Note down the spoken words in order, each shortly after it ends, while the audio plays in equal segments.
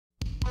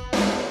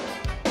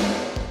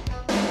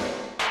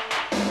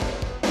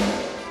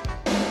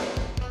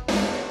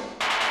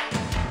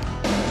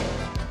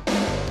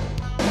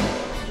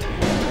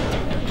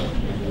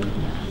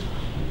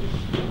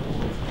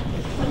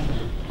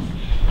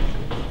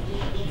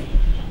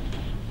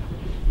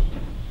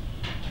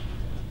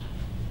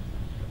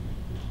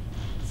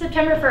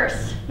September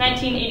 1st,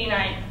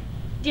 1989.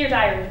 Dear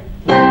Diary,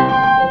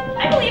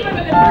 I believe I'm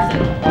a good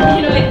person.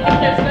 You know, if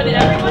there's good in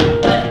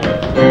everyone, but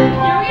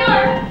here we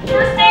are.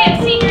 First day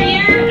of senior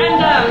year, and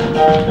I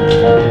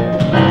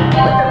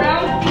look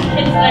around at these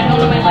kids that I've known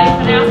in my life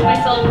and ask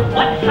myself,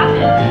 what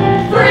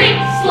happened? Freak,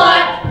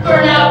 slut,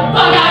 burnout,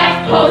 bug eyes,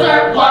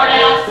 poser, lard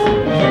ass.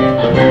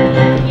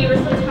 We were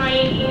so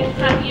tiny,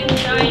 happy and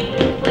shiny,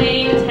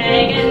 playing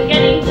tag and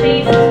getting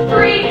chased.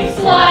 Freak,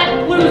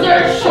 slut,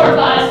 loser, short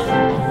bus.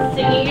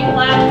 Singing and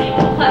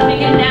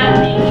clapping and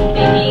napping,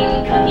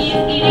 baking cookies,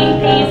 eating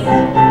peace.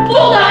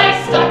 Bullseye,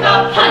 stuck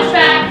up,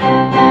 hunchback.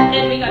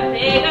 Then we got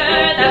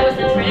bigger, that was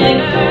the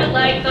trigger,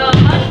 like the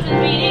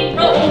Hudson beating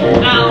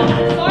road. Ow,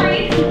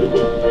 sorry.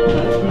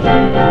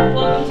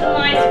 Welcome to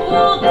my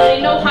school, this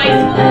ain't no high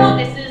school,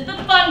 this is the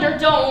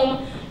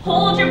Thunderdome.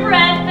 Hold your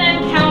breath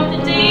and count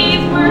the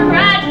days, we're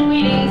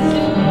graduating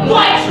soon.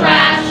 White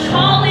trash.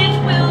 College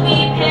will be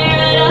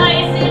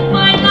paradise if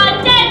I'm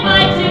not dead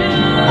by June.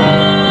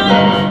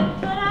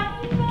 But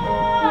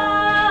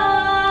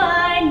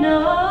I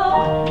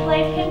know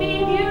life can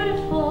be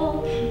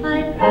beautiful. I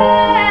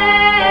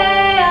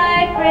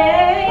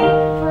pray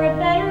for a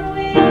better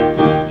way.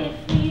 If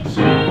we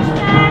change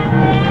back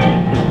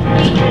then,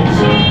 we can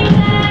change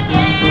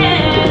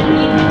again.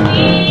 We can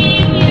be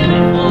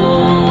beautiful.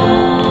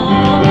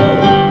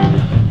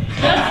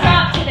 Just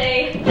stop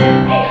today.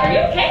 Hey, are you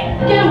okay?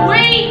 Get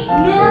away,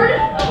 nerd.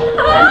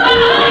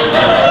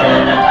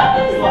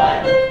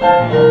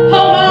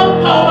 Homo,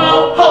 homo,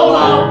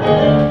 homo.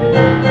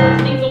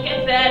 Things will get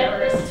better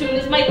as soon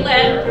as my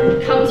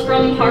letter comes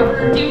from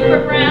Harvard, Duke, or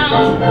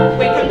Brown.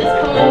 Wake from this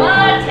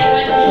coma, take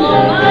my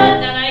diploma,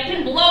 then I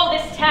can blow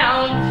this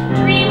town.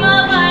 Dream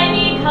of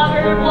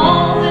ivy-covered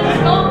walls and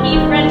smoky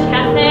French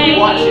cafe.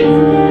 Watch it.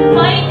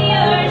 Fight the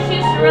urge to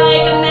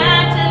strike a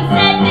match and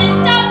set this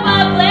dump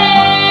ablaze.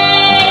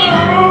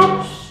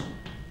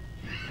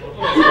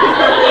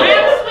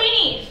 Graham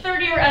Sweeney,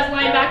 third year as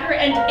linebacker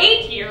and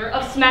 8th year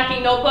of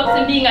smacking notebooks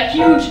and being a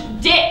huge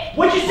dick.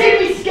 What'd you say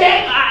to me,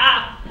 skank?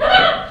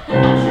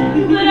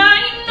 But I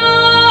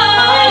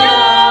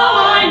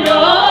know,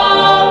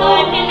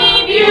 life can be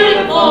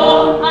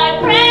beautiful. I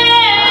pray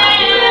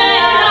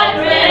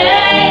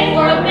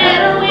for a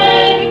better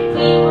way.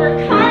 We were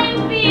kind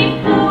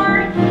before,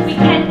 we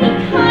can be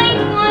kind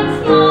once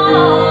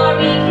more.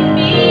 We can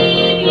be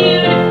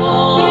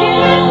beautiful.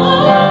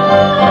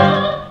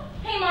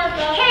 Hey,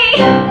 Martha. Hey,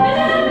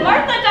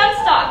 Martha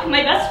Dunstock,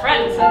 my best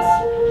friend since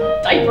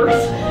diapers.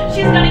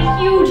 She's got a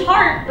huge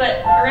heart,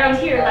 but around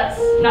here, that's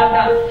not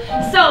enough.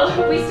 So,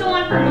 We still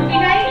on for movie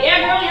night? yeah,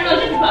 girl, you're not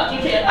just about you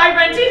kid. I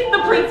rented The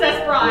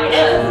Princess Bride.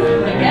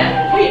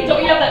 Again? Wait,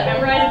 don't you have that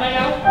memorized by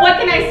now? What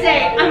can I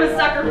say? I'm a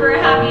sucker for a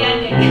happy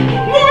ending.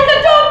 More the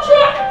dump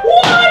truck!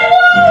 Why?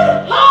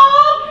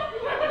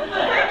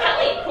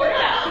 Kelly,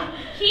 quarterback.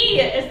 He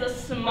is the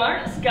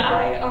smartest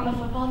guy on the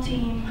football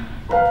team.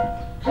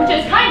 Which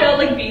is kind of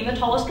like being the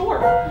tallest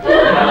dwarf. Alright!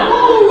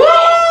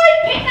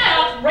 Pick that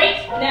up right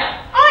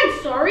now. I'm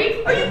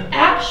sorry. Are you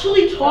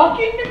actually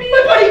talking to me?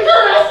 My buddy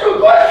Kurt asked you a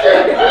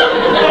question!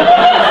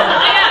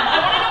 I am.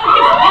 I want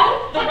to know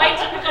what gives you the right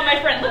to pick on my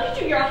friend. Look at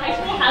you. Your high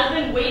school has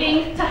been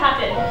waiting to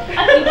happen.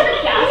 A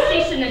future gas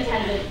station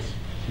attendant.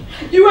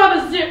 You have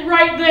a zit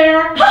right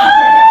there.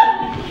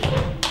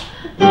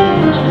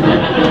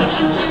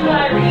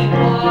 Diary.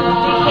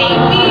 They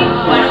hate me.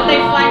 Why don't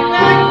they fight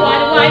back? Why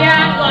do I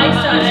act like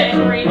such a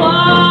creep?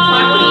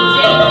 Why would he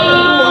date me?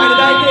 Why did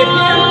I get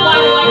here? Why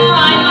do I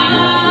cry my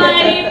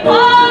life?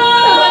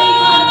 Somebody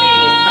love me.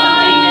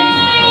 Somebody fix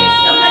me.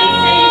 Somebody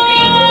save me.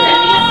 Send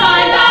me a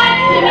sign back.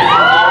 Give me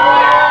some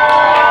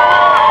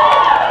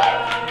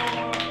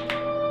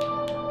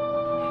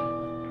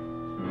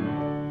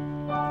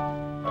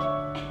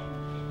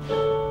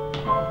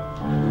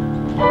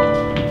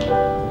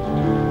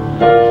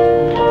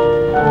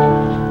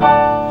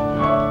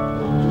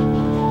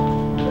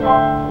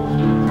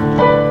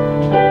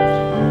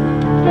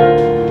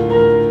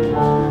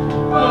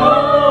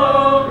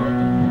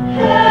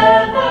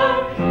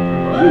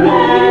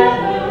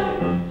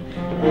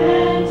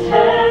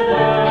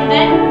And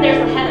then there's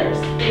the Heathers.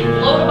 They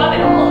float above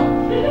it all.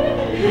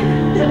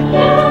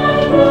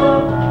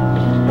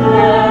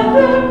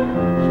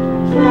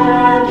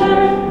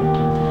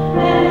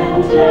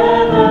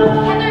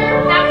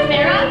 Heather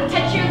McNamara,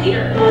 head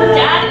cheerleader. Her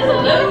dad is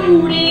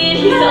loaded.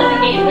 He sells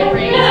engagement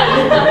rings.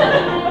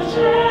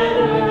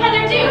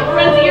 Heather Duke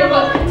runs the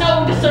yearbook.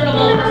 No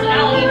discernible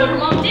personality, but her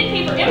mom did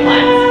pay for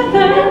implants.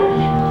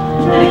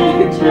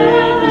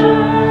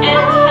 And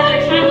Heather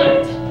Chandler,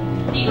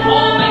 the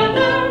almighty.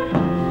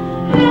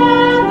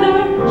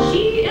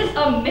 She is a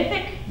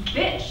mythic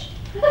bitch.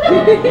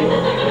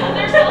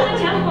 There's still the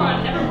Teflon,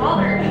 never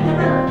bothered,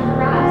 never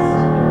harassed.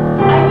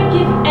 I would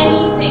give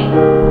anything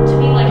to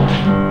be like her.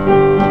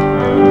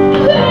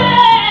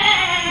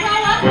 Grow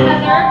up,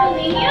 Heather.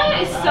 Bulimia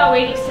is so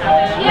 87.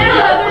 Yeah,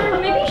 Heather.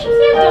 Maybe you should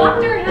see a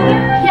doctor, Heather.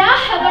 Yeah,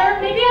 Heather.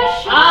 Maybe I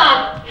should.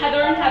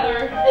 Heather and Heather.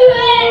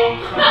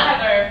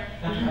 Heather.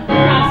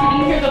 Perhaps you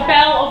didn't hear the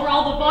bell over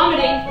all the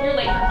vomiting. You're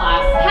late for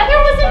class. Heather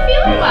wasn't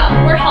feeling well.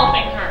 We're helping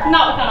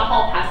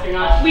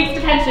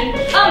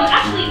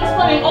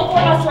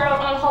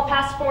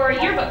for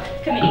a yearbook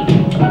committee.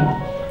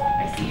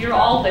 I see you're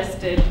all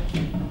listed.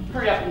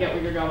 Hurry up and get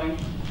where you're going.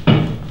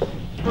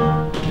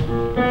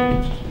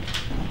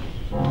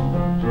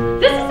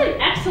 This is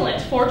an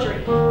excellent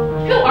forgery.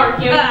 Who are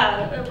you?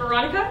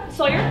 Veronica?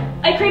 Sawyer?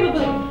 I crave a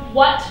boon.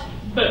 What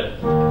boon?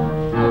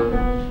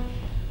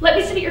 Let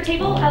me sit at your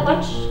table at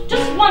lunch.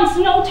 Just once,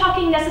 no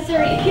talking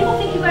necessary. If people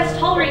think you guys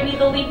tolerate me,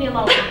 they'll leave me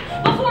alone.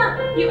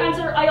 Before you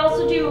answer, I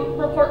also do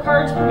report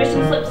cards,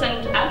 permission slips,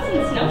 and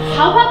absence notes.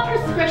 How about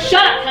prescription?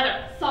 Shut up,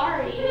 Heather!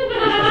 Sorry. For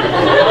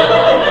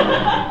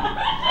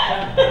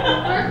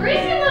a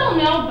greasy little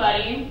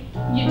nobody,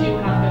 you do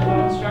have good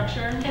bone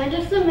structure. And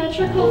a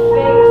symmetrical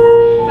face.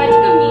 If I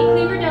took a meat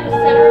cleaver down the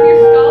center of your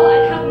skull,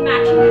 I'd have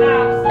matching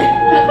halves.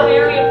 That's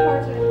very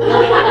important. Of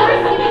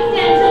course, you would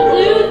stand to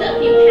lose a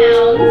few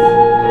pounds.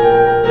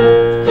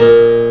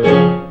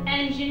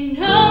 And you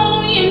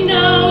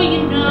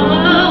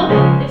know,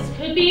 this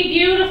could be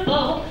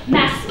beautiful.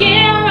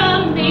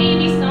 Mascara,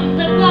 maybe some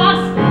lip gloss,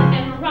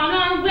 and we're on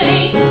our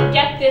way.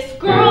 Get this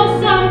girl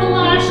some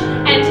blush,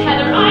 and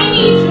Heather, I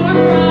need your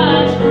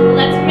brush.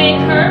 Let's make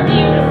her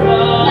beautiful.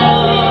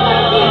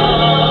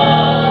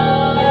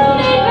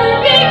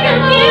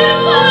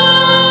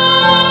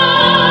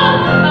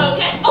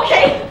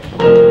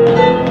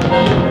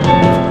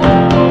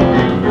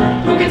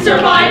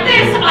 Survive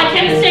this! I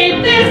can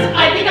save this!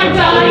 I think I'm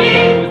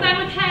dying! Was that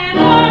with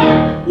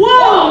Heather?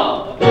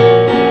 Whoa!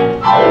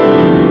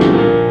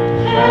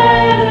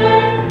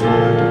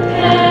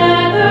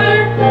 Heather,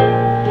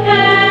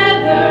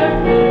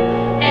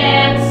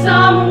 and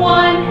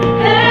someone.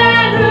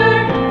 Heather,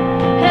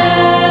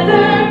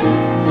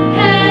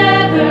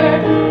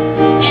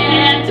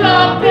 and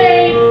a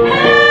babe.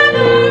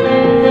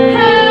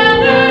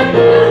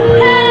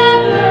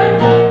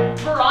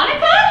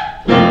 Veronica.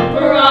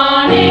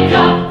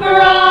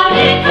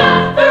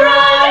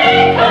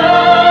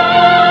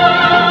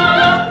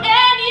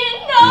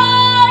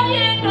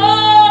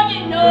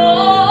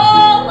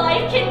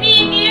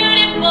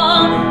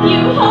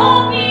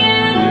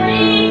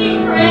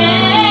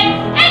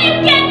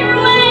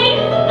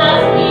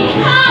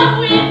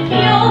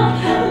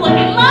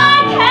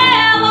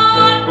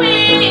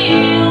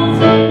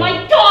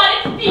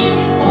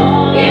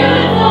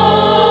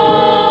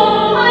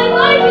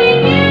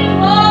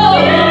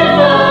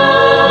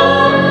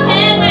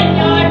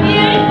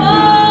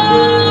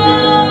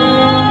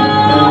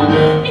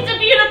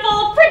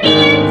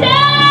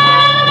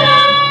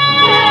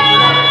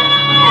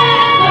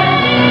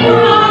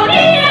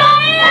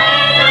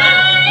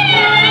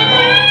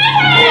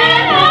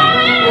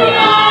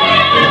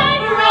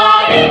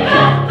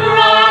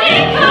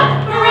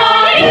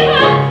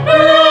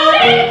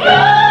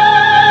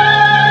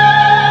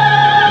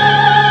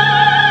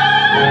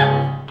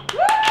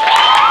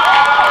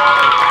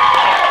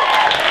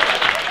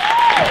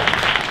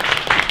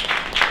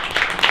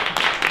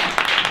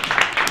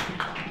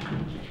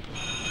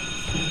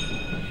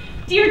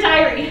 Dear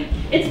Diary,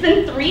 it's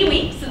been 3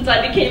 weeks since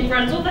I became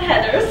friends with the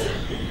Heathers.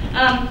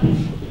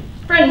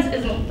 Friends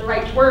isn't the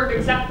right word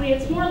exactly,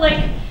 it's more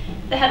like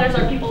the Heathers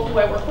are people who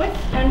I work with,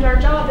 and our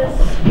job is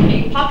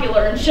being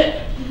popular and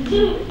shit.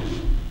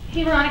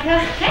 Hey Veronica.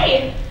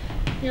 Hey!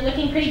 You're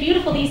looking pretty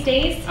beautiful these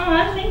days.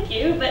 Thank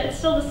you, but it's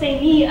still the same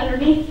me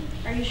underneath.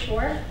 Are you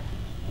sure?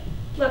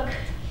 Look,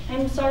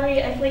 I'm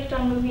sorry I flaked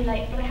on movie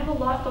night, but I have a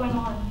lot going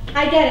on.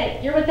 I get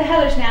it. You're with the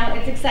Heathers now.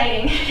 It's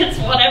exciting. It's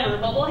whatever,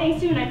 but we'll hang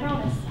soon, I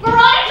promise.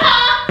 Veronica!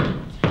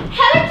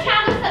 Heather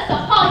challenged us to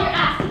haul your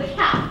ass to the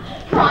cap.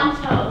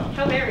 Pronto.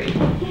 How very.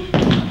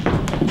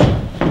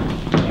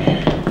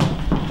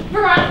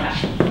 Veronica,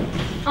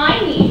 I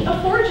need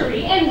a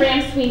forgery in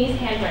Ram Sweeney's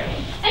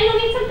handwriting, and you'll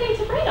need something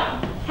to write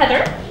on.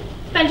 Heather,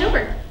 bend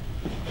over.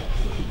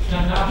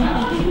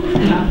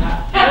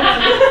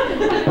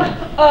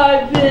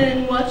 I've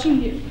been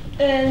watching you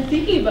and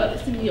thinking about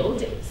us in the old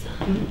days.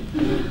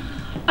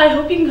 I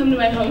hope you can come to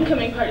my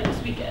homecoming party this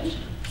weekend.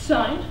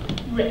 Signed,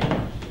 Ray.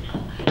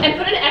 And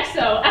put an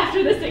XO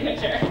after the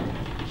signature.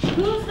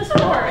 Who's the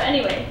score,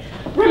 anyway?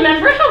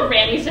 Remember how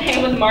Ram used to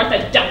hang with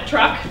Martha Dump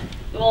Truck?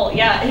 Well,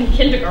 yeah, in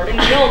kindergarten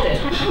we all did.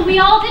 We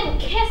all didn't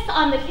kiss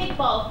on the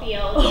kickball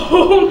field.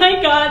 Oh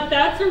my god,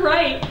 that's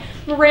right.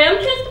 Ram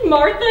kissed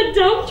Martha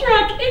Dump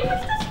Truck. It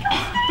was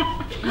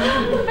disgusting.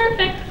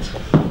 Perfect.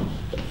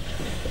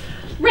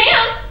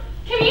 Ram,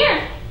 come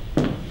here.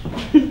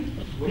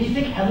 What do you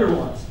think Heather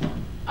wants?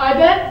 I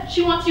bet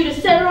she wants you to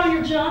set her on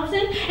your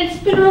Johnson and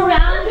spin her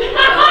around.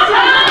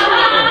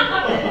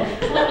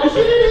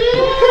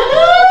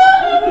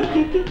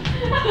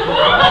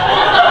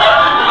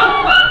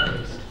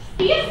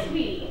 Be a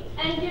sweetie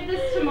and give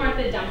this to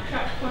Martha Dump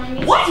Truck for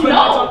me. What? No!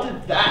 Talk to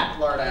that,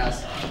 lard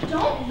ass.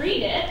 Don't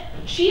read it.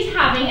 She's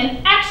having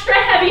an extra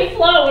heavy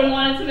flow and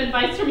wanted some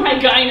advice from my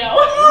gyno.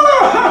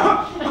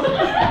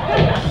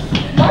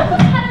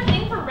 Martha's had a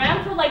thing for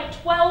Ram for like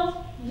 12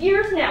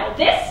 years now.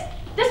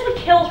 This would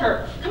kill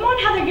her. Come on,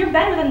 Heather, you're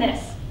better than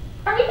this.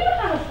 Are we gonna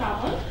have a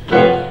problem?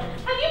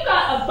 Have you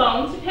got a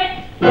bone to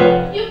pick?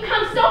 You've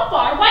come so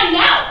far, why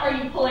now are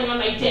you pulling on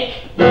my dick?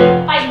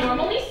 I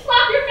normally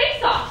slap your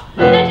face off,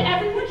 and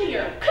everyone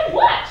here could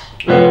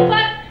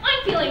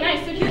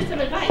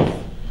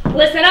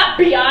Listen up,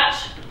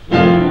 biatch.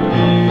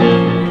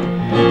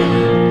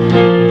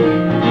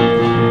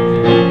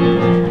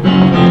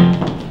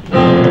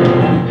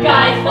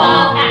 Guys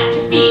fall at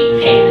your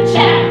feet, pay the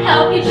check,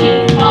 help you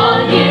cheat.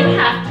 All you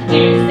have to do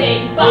is say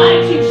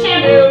goodbye to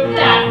shampoo.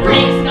 That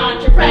freak's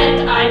not your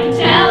friend, I can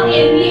tell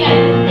in the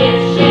end. If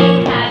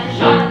she had your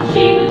shot,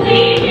 she would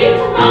leave you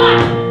to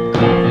rot.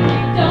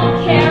 You don't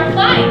care,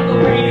 fine, go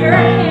braid her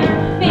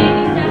hair.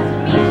 Maybe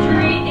Sesame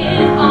Street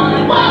is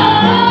on. Whoa!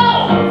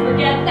 Don't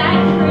forget that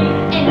cream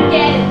and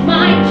get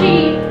my G.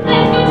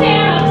 Let's go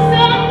tear up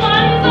someone's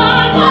arm. Whoa,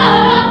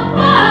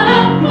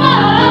 whoa, whoa.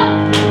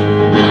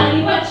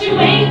 Honey, what you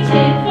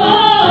waiting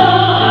for?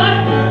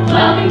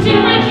 Welcome to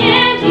my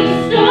candy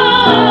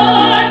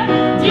store.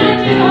 You're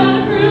just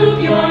gonna prove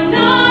you're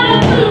not a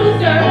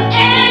loser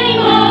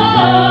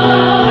anymore.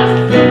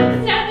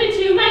 Step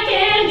into my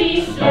candy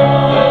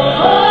store.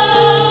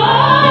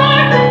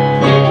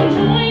 You can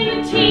join the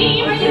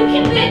team, or you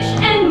can bitch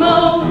and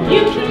moan.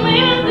 You can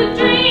live the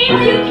dream,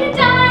 or you can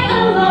die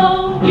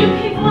alone. You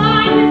can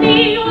fly with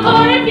me,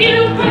 or if you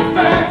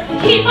prefer,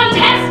 keep on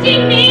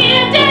testing me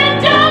and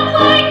end up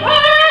like her.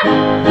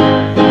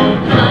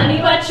 Honey,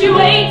 what you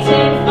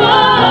waiting for?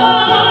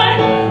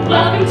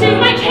 Welcome to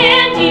my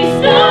candy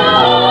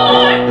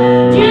store.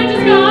 You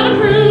just gotta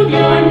prove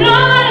you're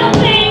not a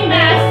lame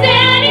ass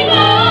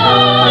anymore.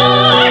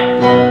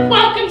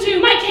 Welcome to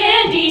my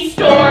candy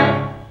store.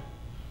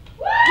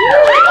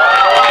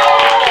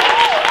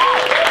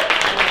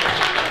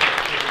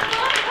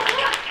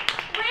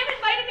 Ram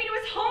invited me to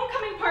his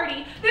homecoming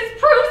party. This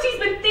proves he's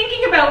been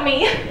thinking about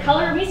me.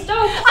 Color me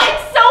stoked. I'm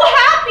so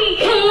happy.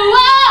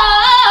 Whoa,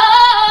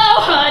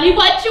 honey,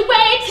 what you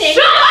waiting?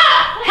 Shut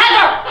up,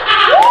 Heather!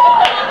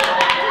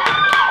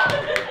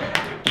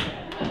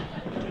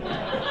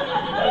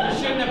 You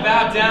shouldn't have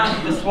bowed down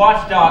to the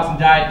Swatch dogs and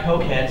Diet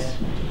Coke heads.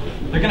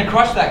 They're gonna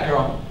crush that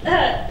girl.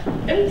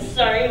 I'm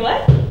sorry,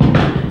 what?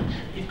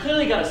 You've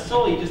clearly got a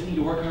soul, you just need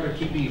to work harder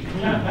keeping it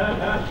clean.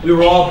 We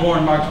were all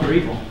born marked for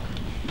evil.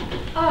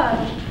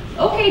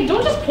 Okay,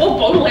 don't just quote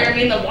Baudelaire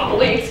and then walk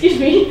away, excuse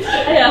me.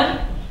 I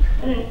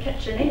didn't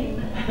catch your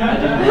name.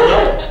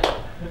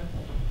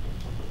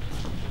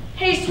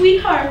 Hey,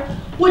 sweetheart,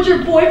 what'd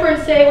your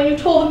boyfriend say when you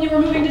told him you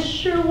were moving to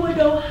Sherwood,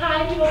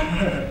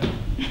 Ohio?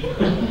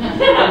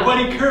 My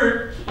buddy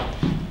Kurt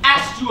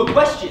asked you a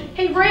question.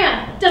 Hey,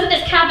 Ram, doesn't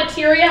this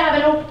cafeteria have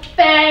an no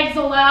bags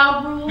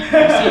allowed rule? They seem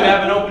to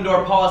have an open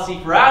door policy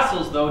for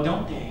assholes, though,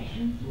 don't they?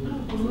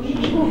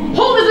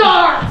 Hold his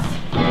arms!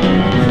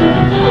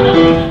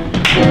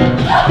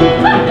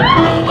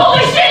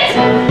 Holy shit!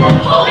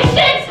 Holy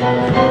shit!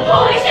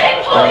 Holy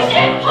shit! Holy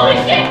shit! Holy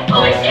shit!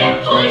 Holy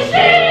shit! Holy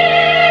shit!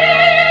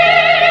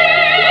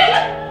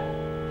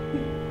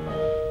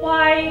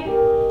 Why,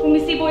 when we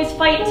see boys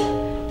fight,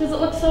 does it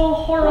look so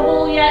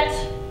horrible yet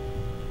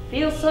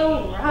feel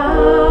so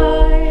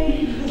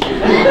right?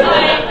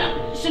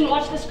 I shouldn't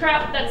watch this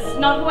crap, that's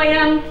not who I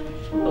am.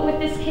 But with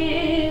this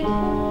kid,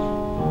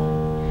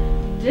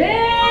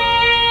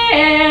 damn.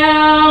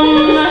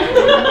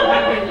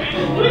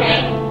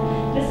 Okay,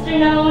 Mr.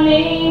 No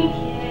Name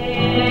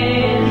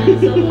Kid,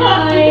 so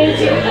blind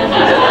to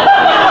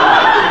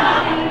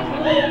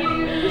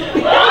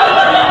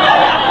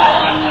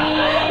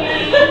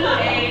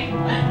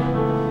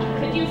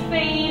could you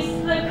face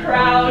the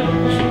crowd?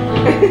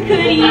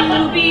 Could you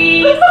be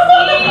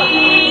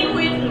seen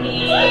with me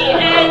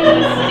and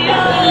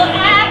still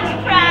act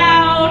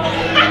proud?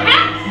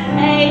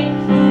 Hey,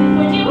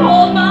 would you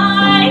hold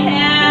my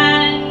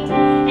hand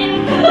and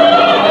could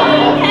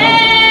you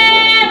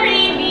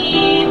carry me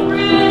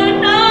through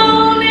no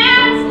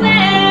man's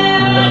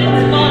land?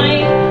 It's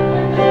fine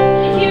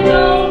if you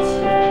don't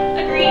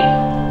agree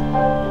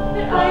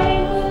that I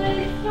would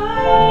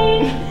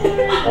fight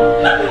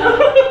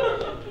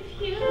if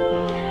you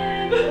would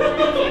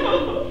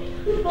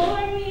for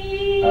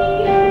me.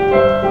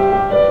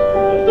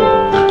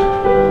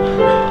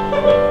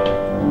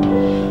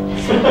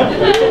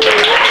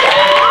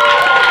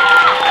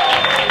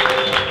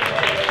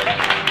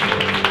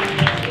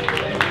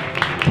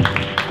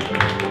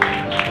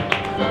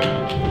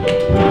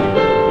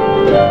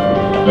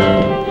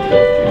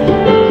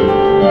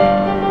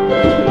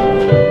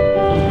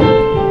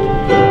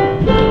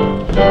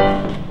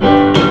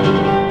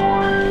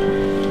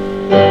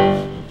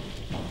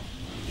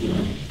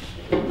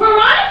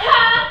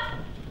 Veronica!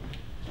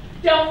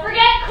 Don't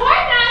forget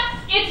corn nuts!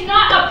 It's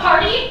not a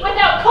party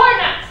without corn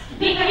nuts!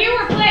 BQ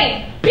or plain?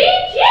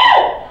 BQ!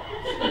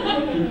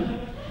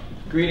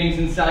 Greetings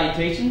and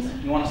salutations.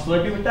 You want a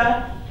Slurpee with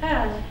that?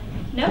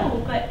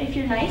 No, but if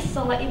you're nice,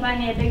 I'll let you buy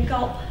me a big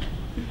gulp.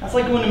 That's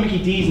like going to Mickey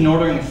D's and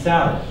ordering a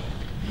salad.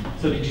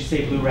 So did you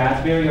say blue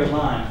raspberry or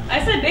lime?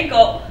 I said big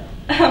gulp.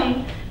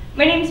 My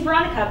name's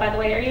Veronica, by the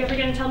way. Are you ever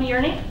going to tell me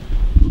your name?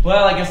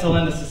 Well, I guess I'll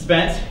end the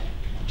suspense.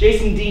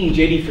 Jason Dean,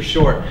 JD for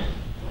short.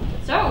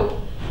 So,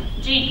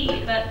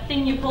 GD, that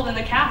thing you pulled in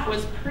the calf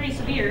was pretty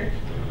severe.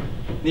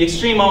 The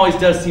extreme always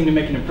does seem to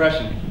make an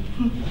impression.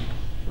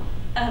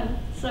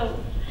 So,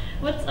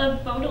 what's a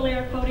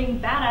Baudelaire quoting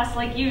badass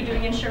like you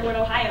doing in Sherwood,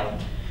 Ohio?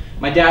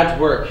 My dad's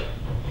work.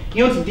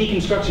 He owns a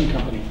deconstruction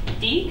company.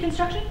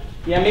 Deconstruction?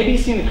 Yeah, maybe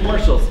you've seen the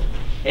commercials.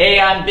 Hey,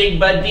 I'm Big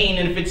Bud Dean,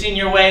 and if it's in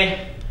your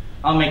way,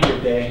 I'll make your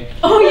day.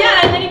 Oh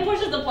yeah, and then he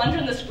pushes the plunger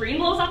and the screen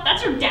blows up.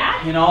 That's your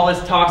dad? In all his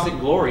toxic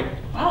glory.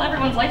 Well,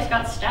 everyone's life's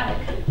got static.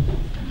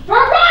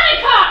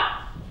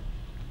 Veronica!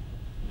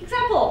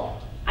 Example,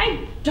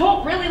 I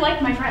don't really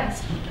like my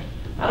friends.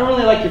 I don't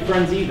really like your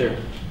friends either.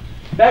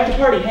 Back to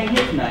party, hang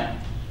here tonight.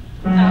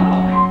 Oh,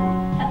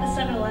 at the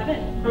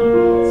 7-Eleven.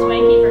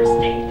 Swanky first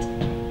date.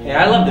 Hey,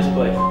 I love this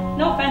place.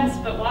 No offense,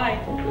 but why?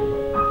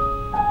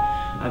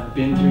 I've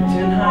been through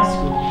 10 high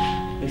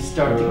school. They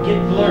start to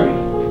get blurry.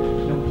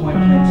 No point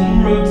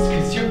planting roots,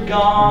 cause you're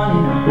gone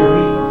in a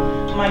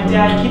hurry. My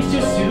dad keeps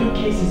 2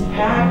 suitcases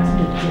packed in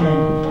the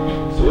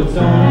den, so it's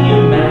only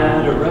a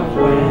matter of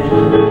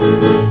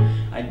when.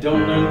 I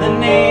don't learn the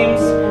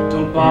names,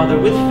 don't bother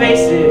with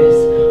faces.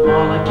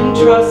 All I can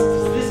trust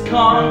is this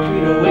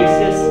concrete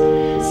oasis.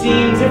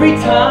 Seems every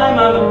time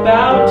I'm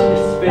about to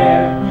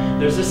despair,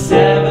 there's a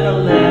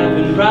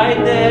 7-Eleven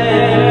right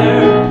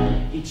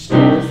there. Each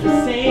store is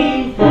the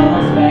same, from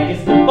Las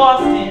Vegas to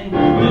Boston.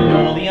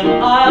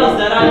 Linoleum aisles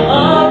that I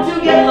love to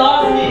get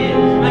lost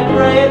in. I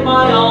pray at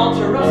my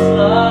altar of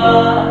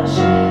slush.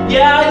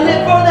 Yeah, I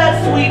live for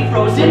that sweet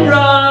frozen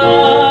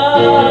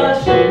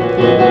rush.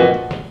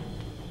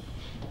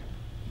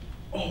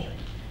 Oh.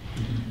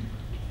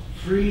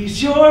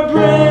 Freeze your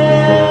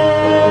brain.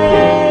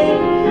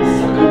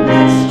 Suck on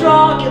that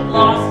straw, get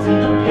lost in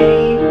the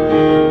pain.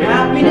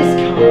 Happiness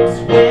comes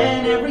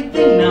when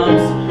everything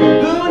numbs.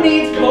 Who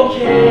needs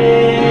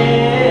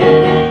cocaine?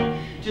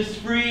 Just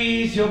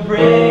freeze your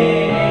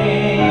brain.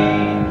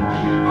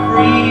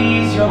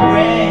 Freeze your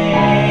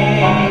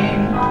brain.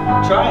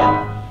 Try it.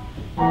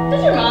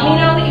 Does your mommy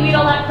know that you eat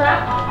all that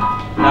crap?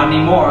 Not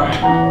anymore.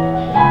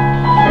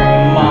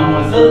 When Mom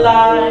was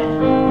alive,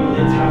 we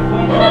lived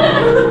halfway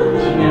home.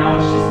 So now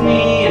it's just me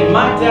and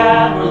my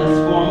dad, we're less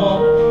formal.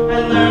 I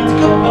learned to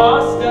cook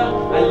pasta,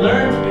 I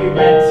learned to pay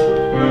rent.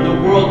 Learn the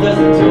world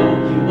doesn't owe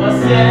you a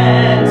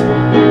cent.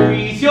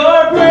 Freeze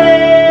your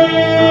brain.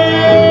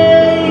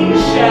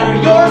 Shatter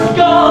your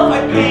skull,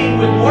 fight pain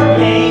with more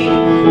pain.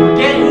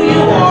 Forget who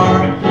you are,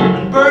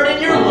 unburden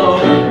your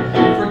load.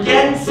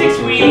 Forget in 6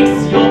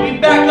 weeks, you'll be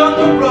back on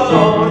the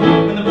road.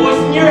 When the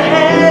voice in your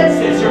head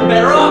says you're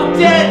better off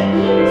dead,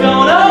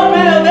 don't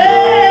open a vein.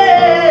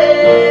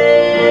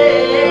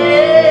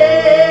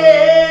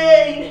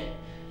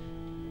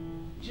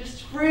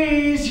 Just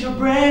freeze your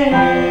brain.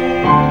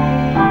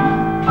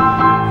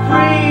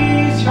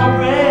 Freeze your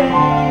brain.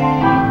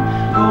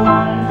 Go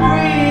on and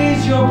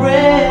freeze your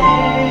brain.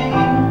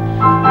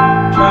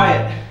 Try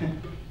it.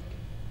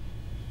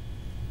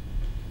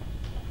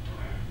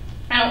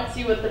 I don't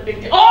see what the big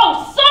deal.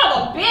 Oh, son of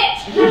a bitch!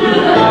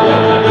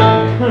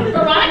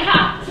 Veronica!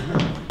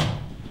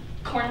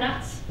 Corn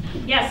nuts?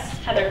 Yes,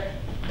 Heather.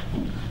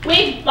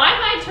 Wave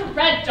bye-bye to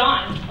Red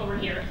Dawn over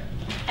here.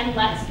 And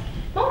let's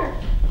motor.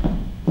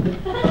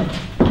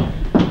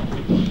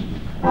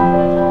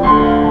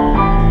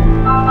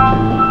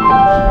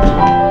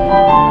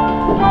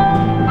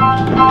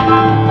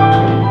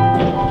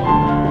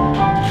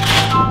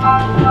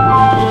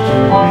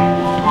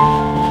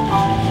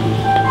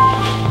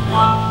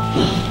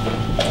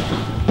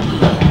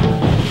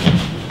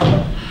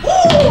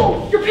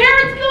 Ooh! Your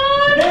parents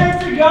gone?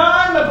 Parents are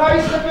gone, the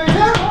party's still going on.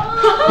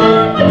 Oh,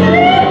 my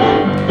goodness!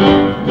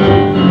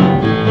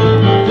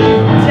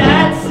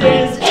 Dad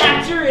says,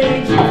 act your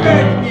age, you've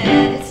heard,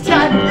 man, it's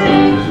time to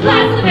rage.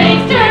 Blast the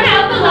bass, turn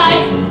out the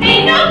lights.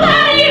 Ain't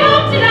nobody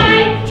home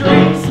tonight.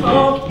 Drink,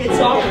 smoke, it's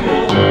all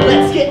cool.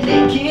 Let's get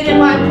naked in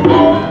my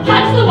pool.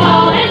 Touch the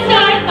wall and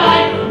start a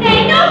fight.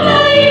 Ain't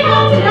nobody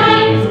home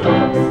tonight.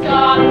 Smoke,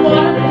 Scott,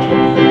 water,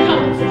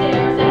 come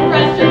upstairs and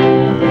rest your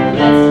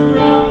Let's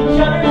rub each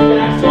other's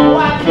backs while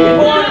watching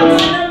porn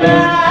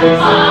cinemas.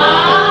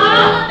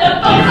 the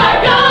folks are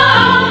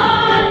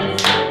gone.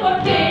 It's time for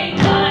big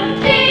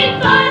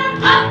fun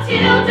up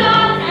till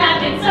dawn.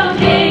 Having some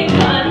big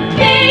fun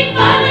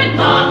with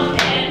Mom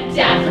and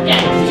Dad.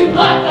 Forget to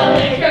lock the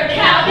liquor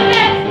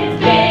cabinet. It's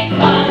big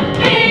fun,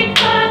 big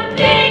fun,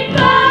 big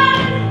fun.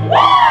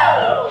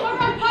 Woo! More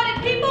unpotted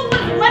people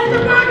with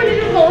Westerberg and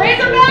the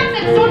Razorbacks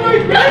and so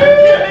much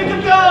Gonna make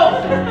them go.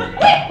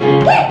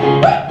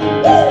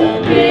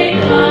 Big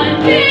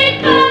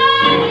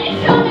fun, it's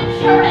show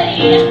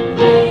maturity.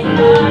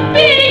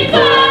 Big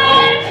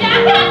fun,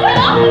 jackass it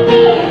all.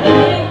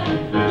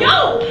 Yo!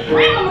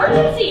 Graham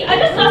emergency! I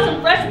just saw some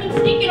freshmen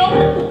sneaking over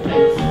the pool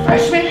face.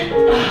 Freshmen?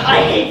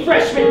 I hate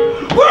freshmen.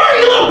 Where are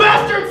you, little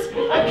bastards?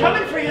 I'm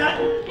coming for you.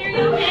 Here you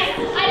go, Miss.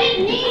 I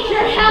didn't need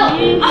your help.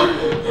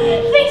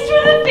 Thanks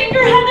for the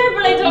finger, Heather,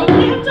 but I don't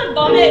really have to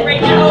vomit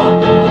right now.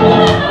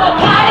 The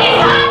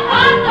party's hot.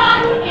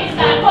 It's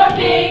time for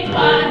big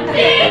fun,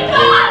 big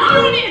fun. You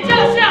don't need to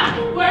tell us now.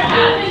 We're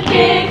having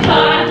big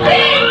fun,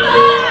 big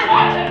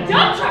fun.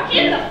 Dump truck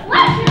in the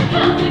flesh. Here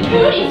comes the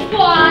Goody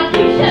Squad.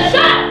 Shut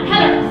up,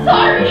 Heather.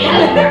 Sorry,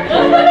 Heather.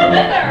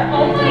 Heather,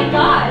 oh my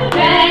god.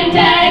 Dang,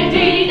 dang,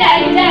 dee,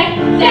 dang,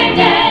 dang, dang,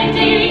 dang,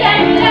 dee,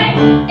 dang,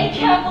 dang. I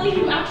can't believe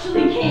you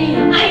actually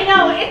came. I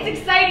know, it's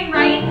exciting,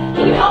 right?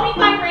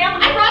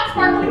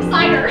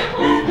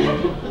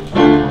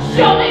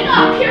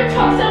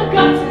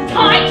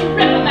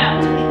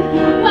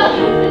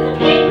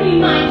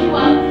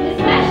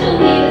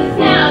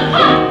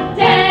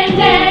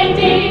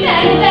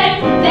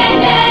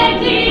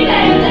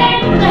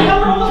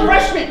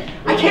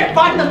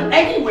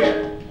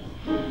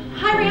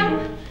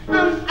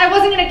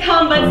 to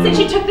come, but since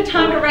you took the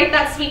time to write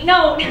that sweet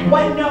note.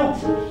 What note?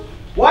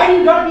 Why do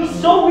you gotta be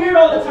so weird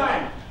all the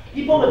time?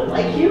 People would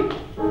like you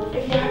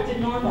if you acted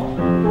normal.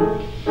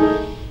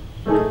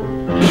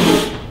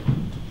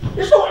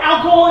 There's no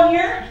alcohol in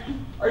here.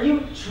 Are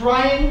you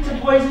trying to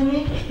poison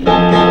me? Okay,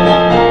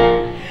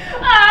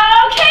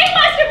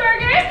 Buster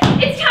Burgers,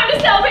 it's time to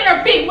celebrate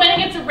our big win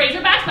against the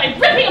Razorbacks by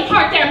ripping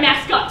apart their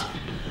mascot.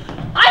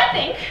 I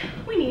think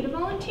we need a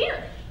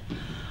volunteer.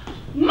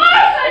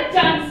 Martha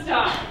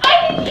Dunstock,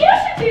 I think you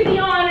should do the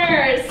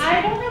honors.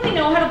 I don't really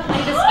know how to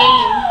play this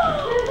game.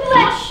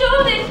 Let's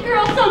show this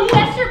girl some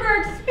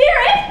Westerberg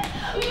spirit.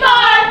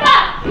 Martha,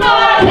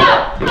 Martha,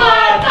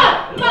 Martha,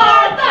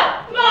 Martha,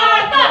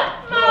 Martha,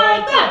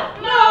 Martha,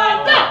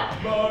 Martha.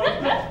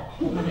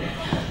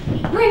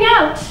 Bring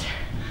out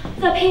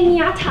the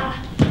piñata.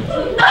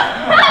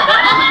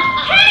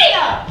 Hey!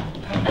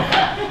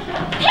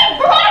 Hey,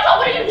 Veronica,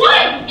 what are you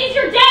doing? It's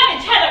your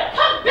damage, Heather.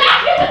 Come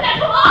back here with that.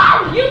 Come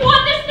on! You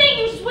want this thing,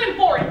 you swim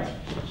for it.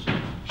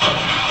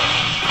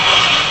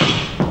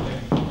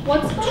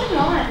 What's going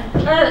on?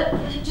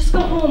 Just go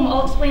home.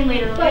 I'll explain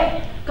later,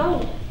 okay?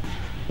 Go.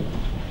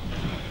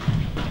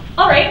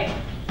 Alright,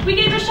 we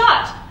gave it a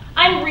shot.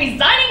 I'm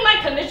resigning my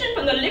commission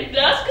from the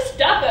Lickglas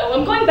Gestapo.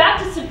 I'm going back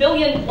to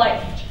civilian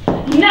life.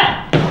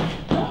 Now,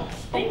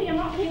 Baby, I'm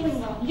not feeling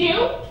well.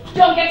 you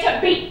don't get to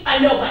be a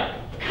nobody.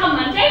 Come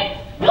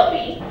Monday, you'll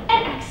be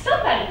an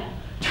ex-somebody.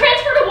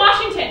 Transfer to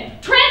Washington.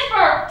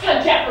 Transfer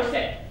to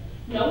Jefferson.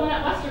 No one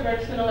at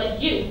Westerberg's gonna let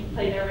you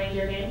play their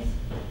reindeer games.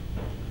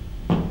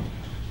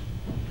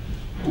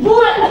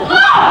 What?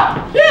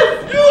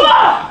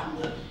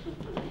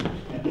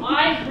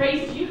 I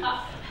raised you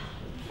up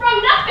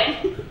from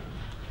nothing.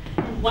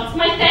 And what's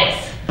my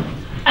thanks?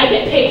 I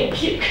get paid in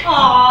puke.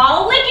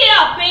 Aw, lick it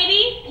up,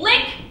 baby.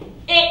 Lick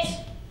it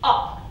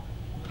up.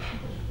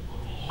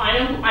 I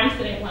know who I'm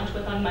sitting at lunch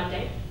with on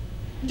Monday.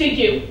 Do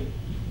you?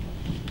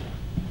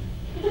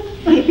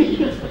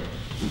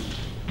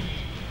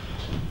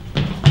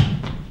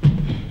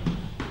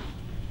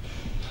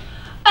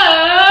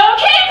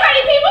 Okay,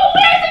 pretty people,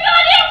 where's the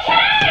goddamn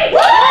cake?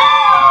 Woo!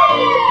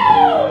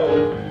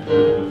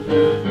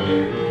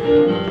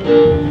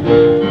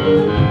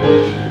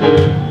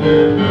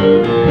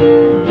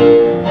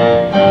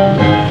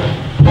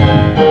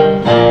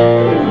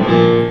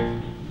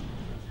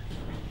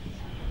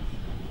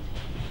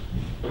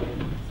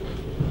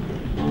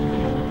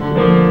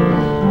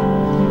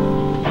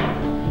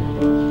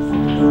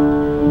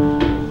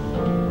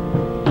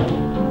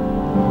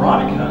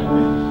 Veronica,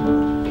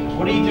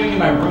 what are you doing in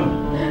my room?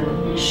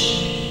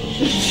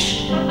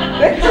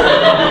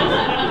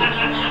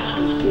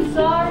 I'm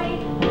sorry,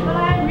 but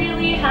I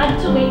really had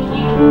to wake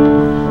you.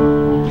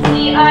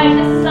 See, I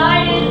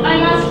decided I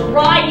must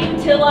ride you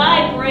till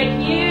I break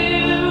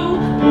you.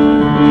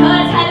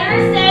 'Cause Heather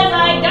says I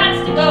got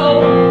to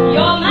go.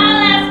 You're my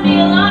last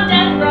meal on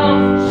death row.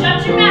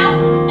 Shut your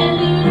mouth and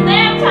lose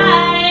them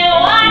tie.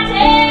 What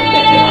is?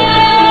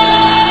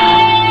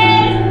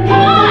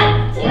 Come on,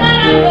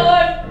 tonight I'm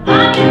yours.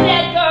 I'm your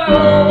dead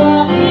girl.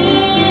 Walk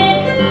in.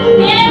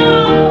 Get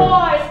on,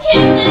 boys.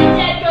 Kiss this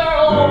dead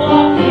girl.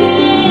 Walk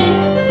in.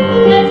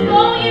 Let's go,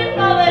 you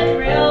know the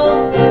drill.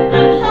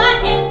 I'm hot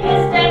and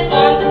pissed and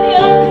on the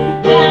pill.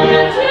 Down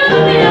to the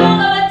middle of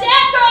a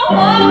dead girl.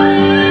 Walk in.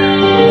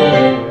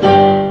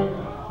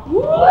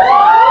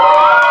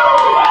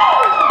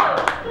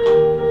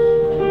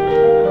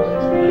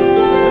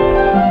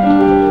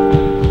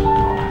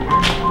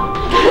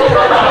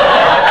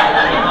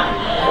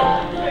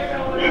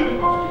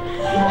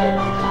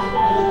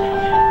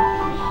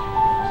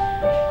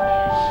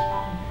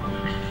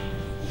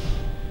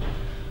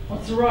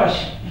 What's the rush?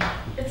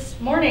 It's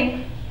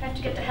morning. I have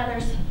to get to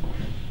Heather's.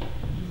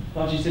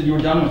 Thought you said you were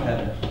done with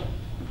Heather.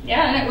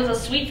 Yeah, and it was a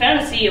sweet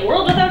fantasy. A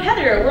world without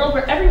Heather. A world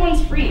where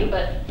everyone's free,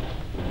 but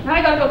now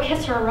I gotta go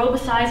kiss her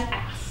robicized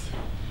ass.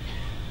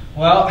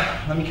 Well,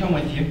 let me come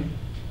with you.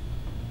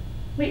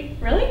 Wait,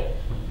 really?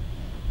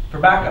 For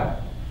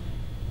backup.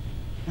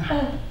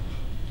 Okay.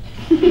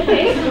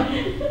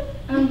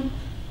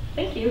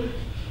 Thank you.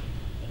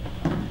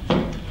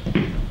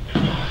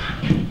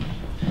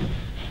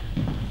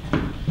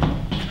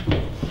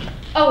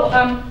 Oh,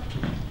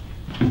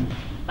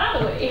 by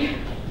the way,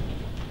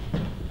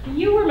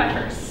 you were my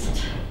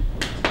first.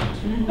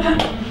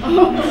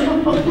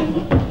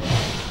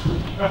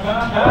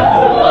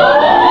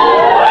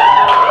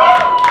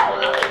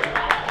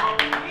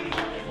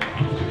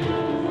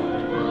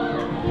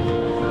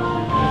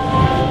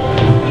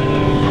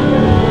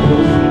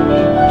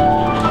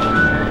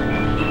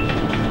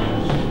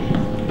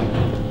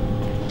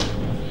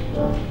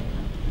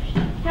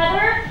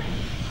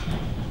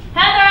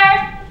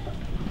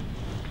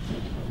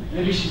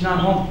 Maybe she's not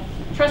home.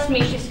 Trust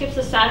me, she skips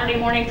the Saturday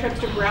morning trips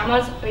to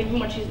Grandma's even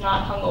when she's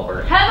not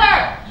hungover.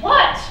 Heather!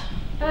 What?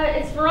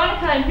 It's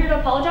Veronica. I'm here to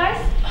apologize.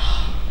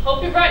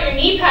 Hope you brought your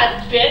knee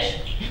pads, bitch.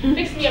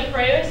 Fix me a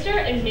prairie oyster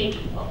and maybe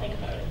I'll think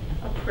about it.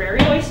 A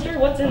prairie oyster?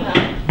 What's in that?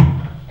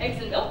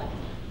 Eggs and milk?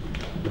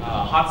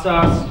 Hot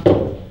sauce,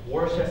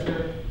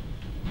 Worcester,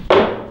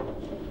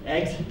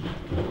 eggs.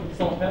 Is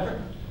Salt and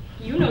pepper.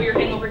 You know your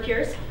hangover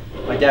cures.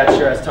 My dad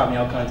sure has taught me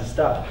all kinds of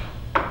stuff.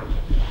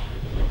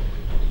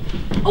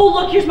 Oh,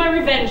 look, here's my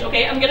revenge,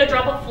 okay? I'm gonna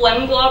drop a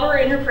phlegm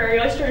globber in her prairie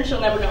oyster and she'll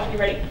never know. You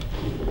ready?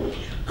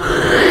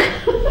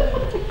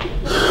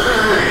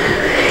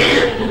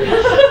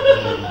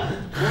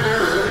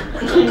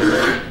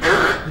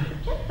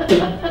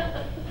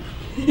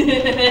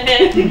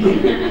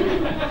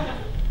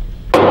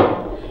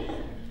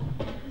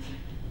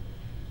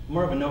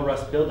 More of a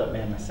no-rust build-up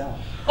man myself.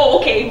 Oh,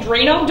 okay,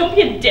 Drano, don't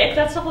be a dick.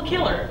 That stuff will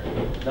kill her.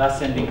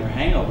 Thus ending her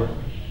hangover.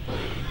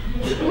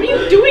 What are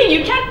you doing?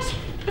 You can't...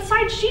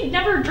 Besides, she'd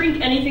never drink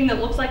anything that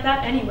looks like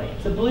that anyway.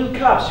 It's a blue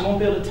cup. She won't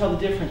be able to tell the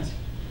difference.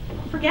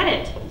 Forget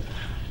it.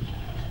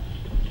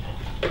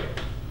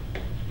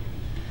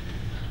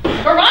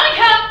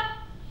 Veronica!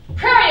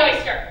 Prairie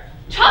oyster!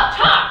 Chop,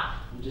 chop!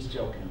 I'm just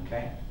joking,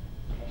 okay?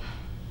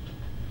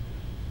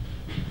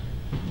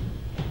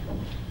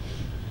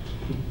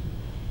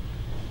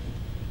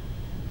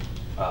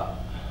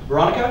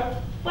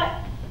 Veronica? What?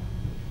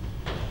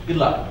 Good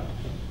luck.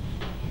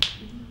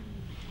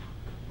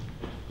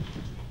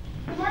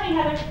 Good morning,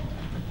 Heather.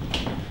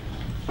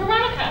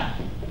 Veronica!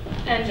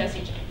 And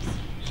Jesse James.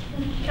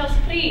 Kelsey,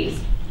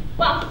 please.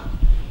 Well,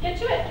 get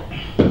to it.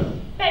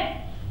 Babe,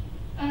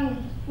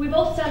 we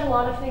both said a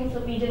lot of things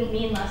that we didn't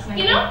mean last night.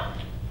 You know,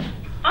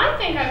 I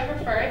think I'd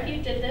prefer if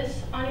you did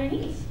this on your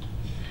knees.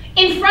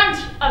 In front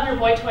of your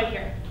boy toy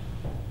here.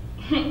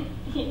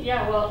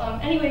 Yeah, well,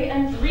 anyway,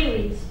 I'm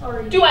really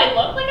sorry. Do I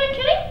look like I'm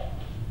kidding?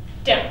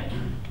 Down.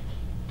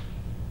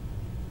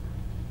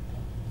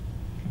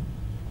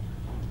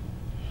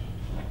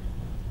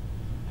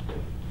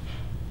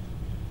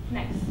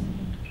 Next.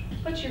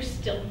 But you're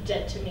still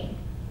dead to me.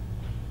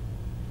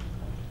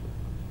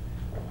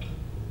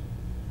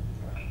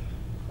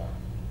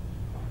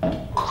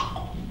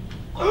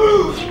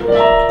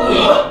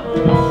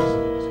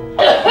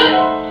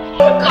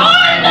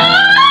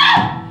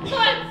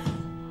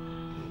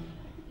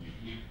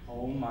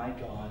 Oh my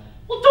God.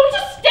 Well, don't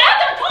just stand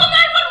there! Call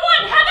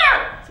 911! Heather!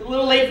 It's a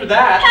little late for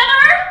that.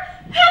 Heather!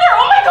 Heather!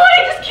 Oh my God,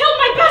 I just killed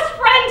my best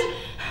friend!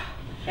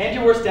 And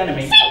your worst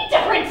enemy. Same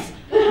difference!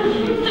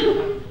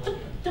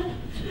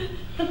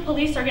 The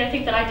police are gonna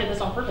think that I did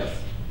this on purpose.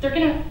 They're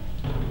gonna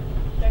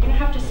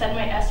have to send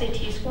my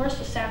SAT scores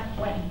to San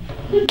Juan.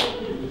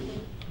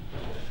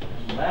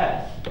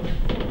 Unless.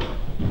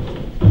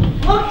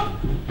 Look!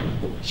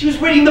 She was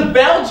reading the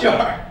bell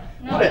jar!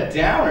 No. What a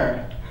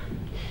downer.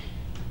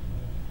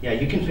 Yeah,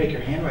 you can fake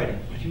your handwriting.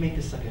 What if you make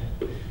this like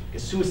a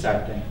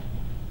suicide thing?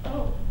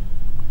 Oh.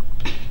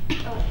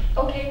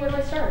 Okay, where do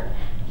I start?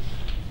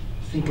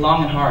 Think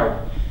long and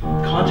hard.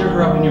 Conjure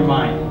her up in your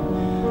mind.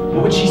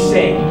 What would she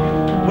say?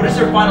 What is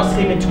her final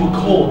statement to a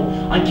cold,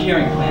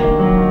 uncaring planet?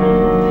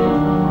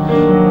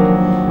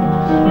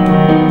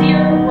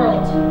 Dear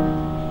world,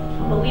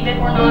 believe it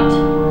or not,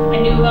 I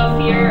knew about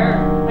fear.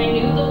 I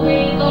knew the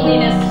way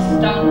loneliness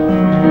stung.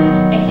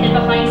 I hid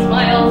behind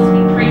smiles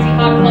and crazy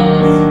hot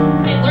clothes.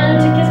 I learned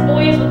to kiss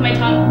boys with my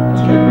tongue.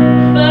 That's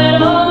good.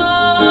 But all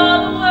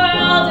the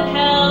world had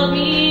held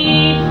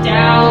me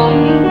down.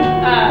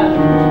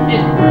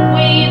 It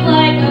weighed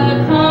like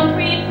a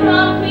concrete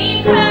crab.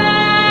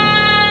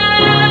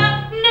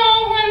 No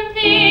one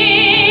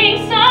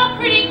thinks a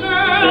pretty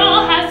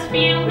girl has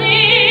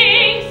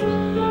feelings.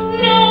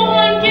 No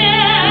one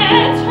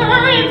gets her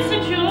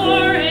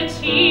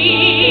insecurity.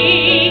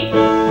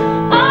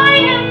 I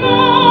am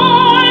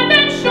more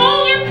than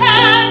shoulder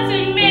pads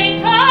and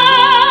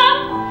makeup.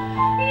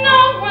 No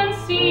one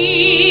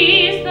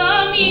sees the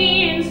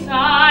me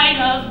inside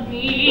of me.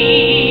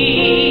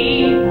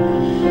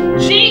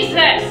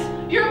 Jesus,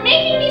 you're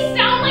making me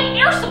sound like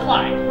air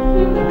supply.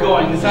 Keep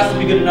going. This has to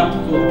be good enough to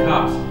fool the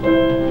cops.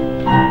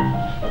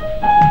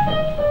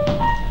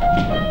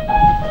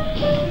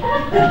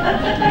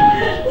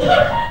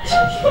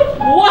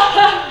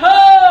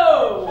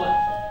 Whoa!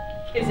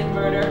 Is it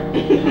murder?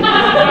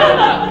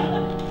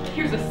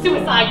 Here's a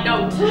suicide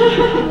note.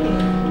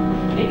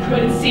 They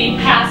couldn't see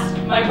past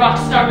my rock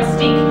star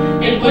mystique.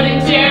 They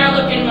wouldn't dare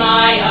look in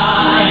my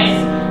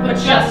eyes. But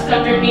just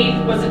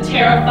underneath was a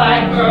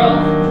terrified girl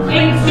who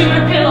clings to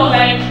her pillow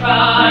and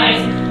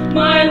cries.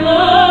 My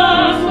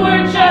lungs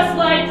were just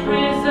like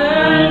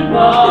prison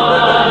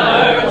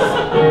bars.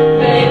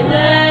 They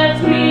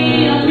left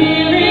me a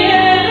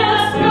myriad of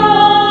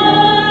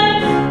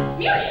scars.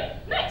 Myriad,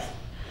 nice.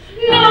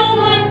 No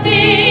one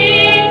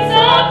thinks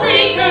a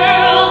pretty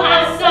girl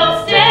has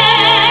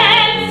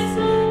substance.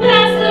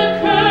 That's the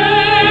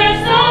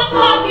curse of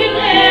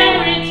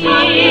popularity.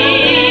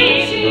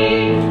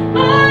 I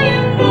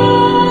am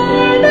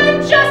more than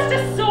just a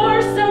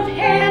source of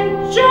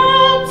hand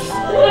jobs.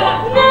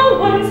 No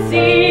one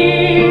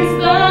sees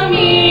the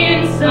me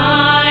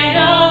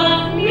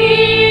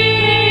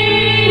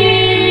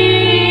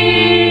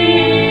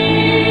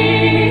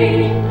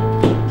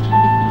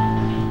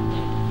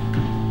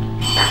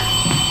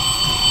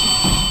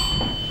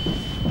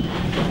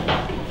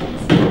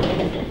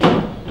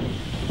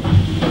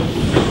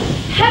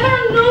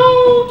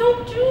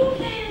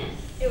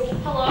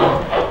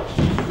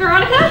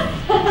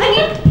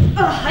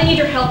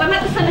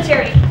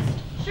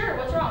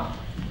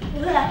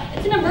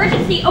an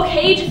emergency,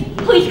 okay? Just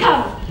please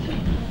come.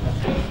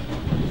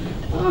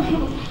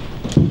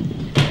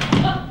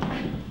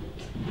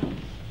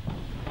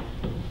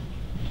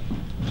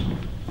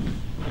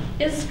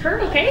 Is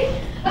Kurt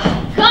okay?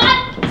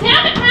 God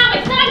damn it, Rob,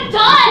 it's not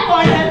done! Come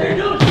on, Heather,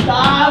 don't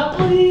stop,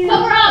 please.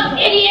 Cover up,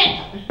 idiot!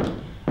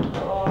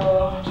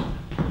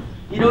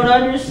 You don't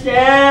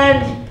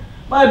understand.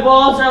 My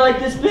balls are like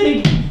this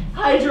big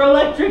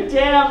hydroelectric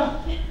dam.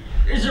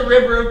 There's a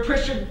river of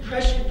pressure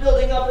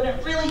building up and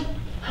it really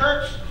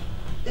hurts.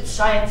 It's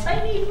science.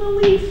 I need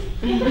relief.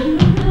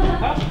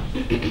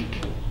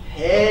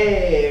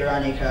 Hey,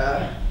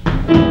 Veronica.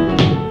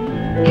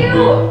 Ew! You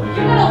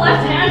got a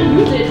left hand,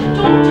 use it.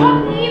 Don't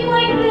talk mean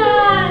like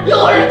that.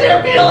 You'll hurt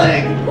their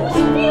feelings. Whose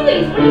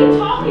feelings? What are you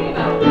talking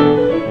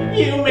about?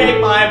 You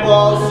make my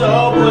balls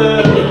so blue.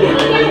 You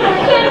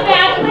hurt them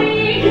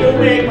badly. You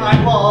make my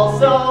balls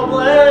so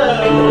blue.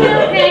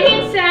 You're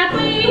hanging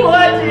sadly.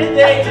 What did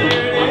they do to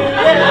you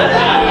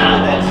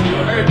that you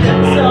hurt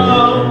them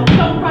so?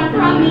 Don't run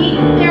from me.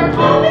 They're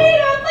coming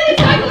up like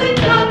a cycling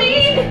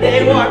dummy.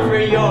 They want for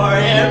your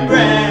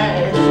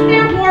embrace.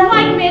 They're warm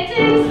like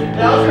mittens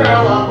They'll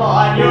curl up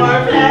on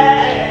your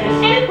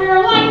face. and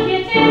purr like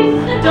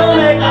kittens. Don't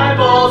make my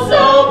balls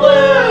so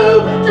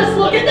blue. Just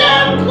look at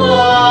them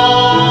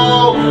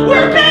glow.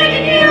 We're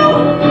begging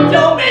you.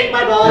 Don't make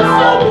my balls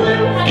so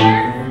blue.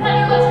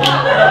 Heather, let's go.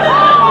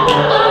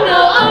 Oh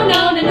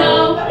no,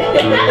 no.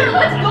 Heather,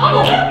 let's go.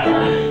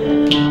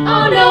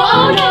 Oh no,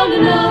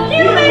 no.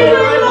 You make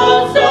my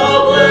balls so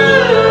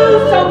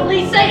blue. So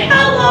please say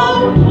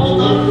hello. Hold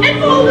them and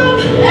fold them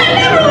and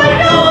never let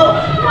go.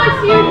 Once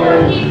you were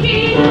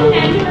geeking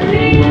and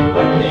turning,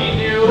 What they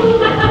do.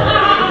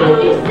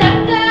 you set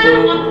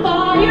them on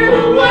fire.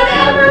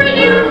 Whatever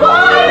you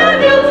require,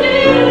 they'll do.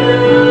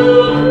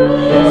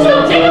 So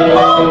take them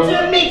home to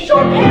meet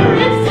your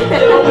parents.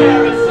 They'll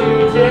wear a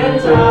suit and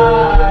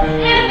tie.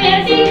 And a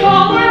fancy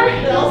collar.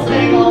 They'll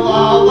sing a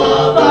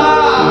lullaby.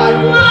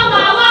 La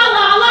la la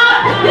la la.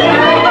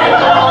 Make my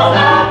balls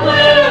out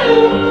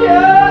blue.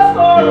 Just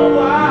for a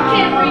while.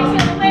 Can't wait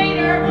till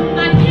later.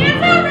 My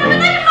pants are rubbing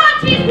like a hot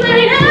cheese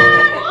grater.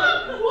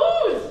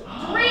 Booze!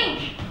 Drink!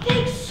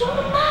 Thanks so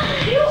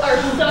much. You are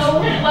so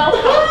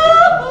welcome.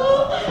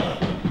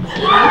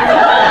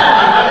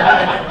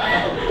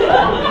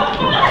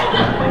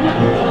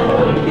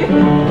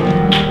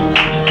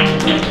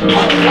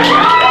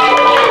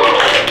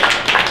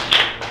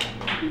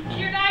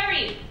 Dear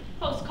Diary,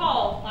 post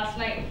call last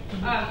night.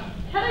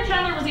 Heather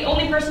Chandler was the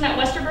only person at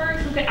Westerberg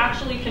who could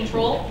actually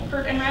control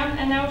Kurt and Ram,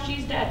 and now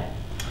she's dead.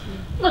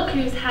 Look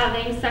who's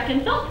having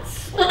second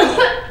thoughts.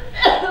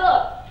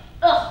 Ugh.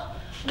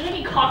 I'm gonna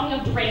be coughing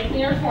up drain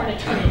cleaner for an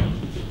eternity.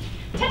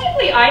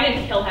 Technically, I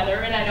didn't kill Heather,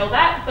 and I know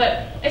that,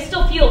 but I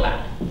still feel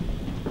bad.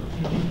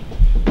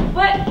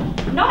 But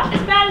not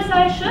as bad as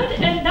I should,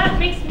 and that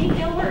makes me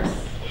feel worse.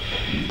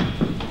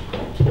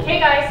 Hey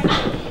guys.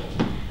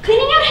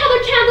 Cleaning out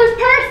Heather Chandler's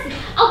purse.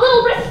 A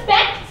little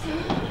respect.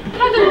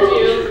 Heather,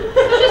 dude.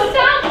 Such a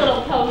sad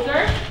little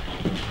poser.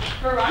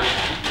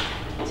 Veronica.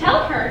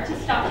 Tell her to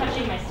stop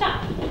touching my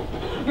stuff.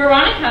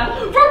 Veronica.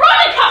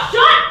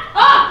 Shut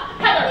up!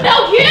 Heather,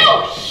 no, you!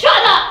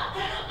 Shut up!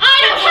 I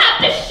don't have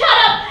to shut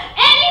up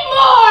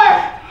anymore!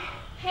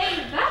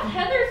 Hey, that's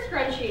Heather's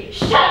scrunchie.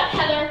 Shut up,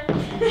 Heather.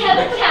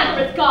 Heather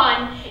Chandler is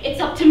gone. It's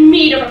up to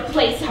me to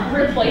replace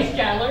her. Replace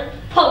Chandler.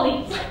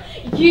 Police,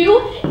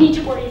 you need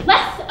to worry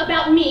less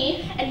about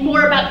me and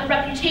more about your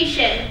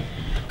reputation.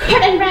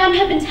 Kurt and Ram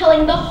have been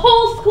telling the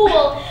whole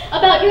school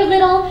about your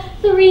little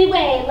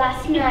three-way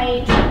last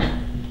night.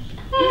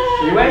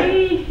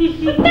 Three-way?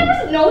 There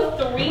was no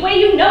three-way,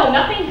 you know.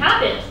 Nothing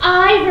happened.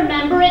 I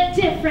remember it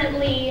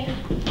differently.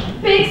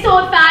 Big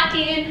so fat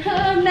in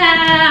her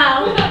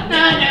mouth.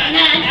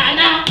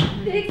 Na.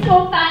 Big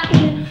so fat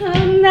in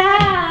her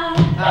mouth.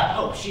 I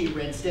hope she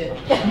rinsed it.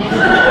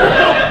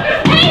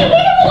 Hey, leave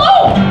him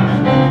alone!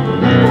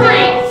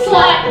 Freak,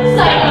 slut,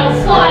 psycho,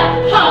 slut,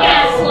 hung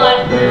ass slut.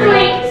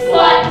 Freak,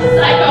 slut,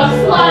 psycho,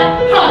 slut,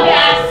 hung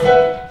ass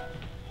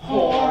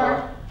whore.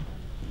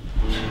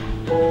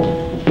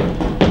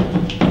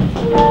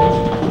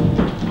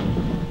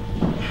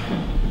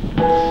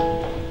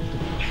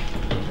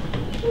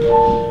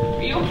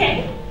 Are you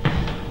okay?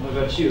 What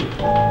about you?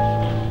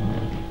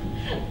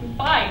 I'm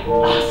fine.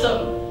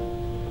 Awesome.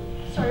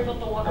 Sorry about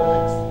the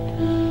waterworks.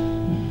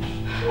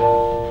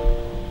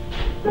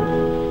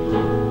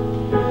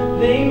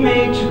 They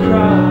made you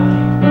cry.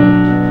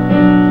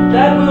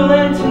 That will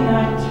end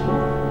tonight.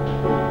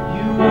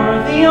 You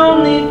are the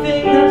only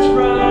thing that's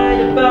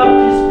right about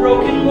this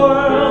broken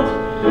world.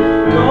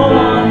 Go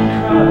on and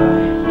cry.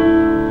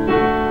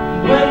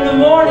 And when the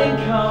morning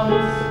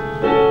comes,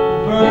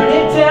 burn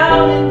it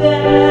down and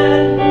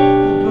then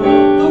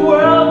rebuild the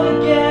world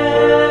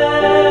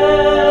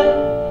again.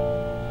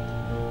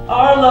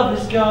 Our love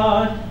is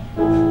gone.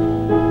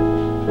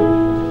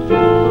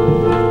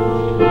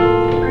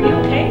 Are you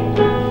okay?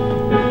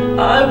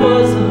 I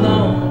was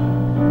alone.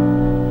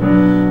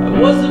 I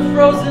was a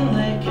frozen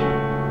lake.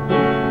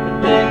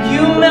 But then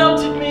you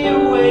melted me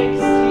awake.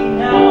 See,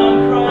 now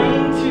I'm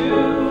crying too.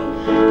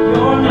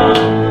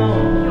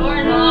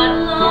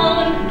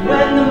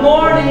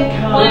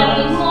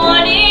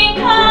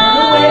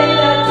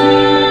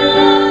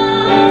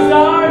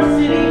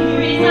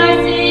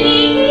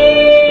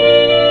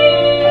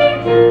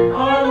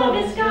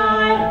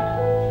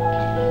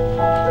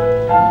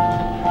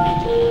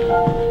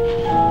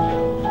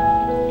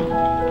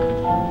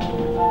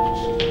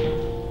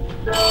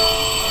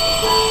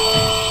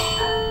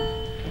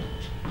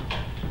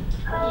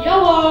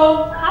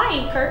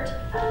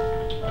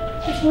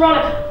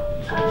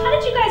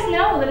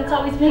 It's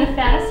always been a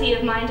fantasy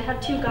of mine to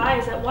have two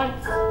guys at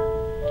once.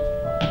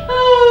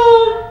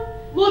 Oh,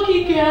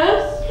 lucky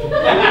guess.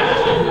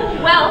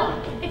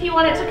 Well, if you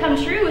want it to come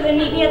true, then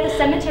meet me at the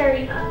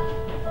cemetery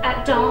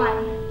at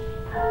dawn.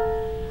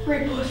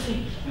 Free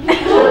pussy.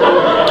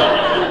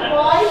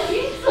 Why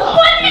pizza?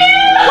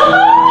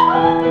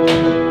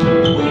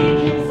 We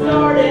can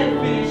start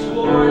and finish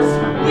wars.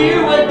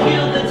 We're what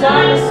killed the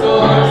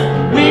dinosaurs.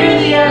 We're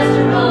the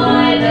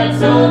asteroid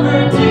that's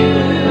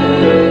overdue.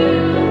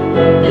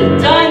 The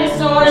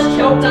dinosaurs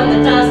choked on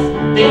the dust.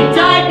 They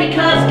died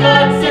because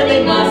God said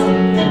they must.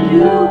 The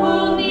new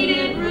world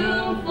needed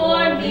room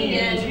for me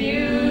and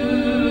you.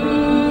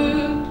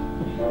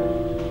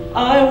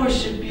 I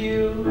worship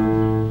you.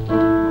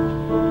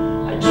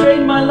 I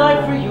trade my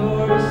life for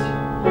yours.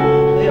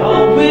 They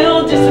all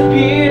will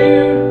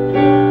disappear.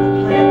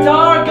 We'll plant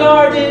our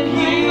garden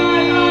here.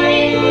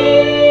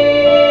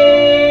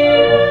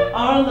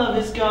 Our love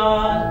is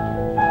God.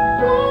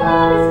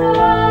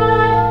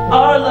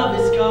 Our love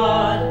is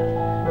God.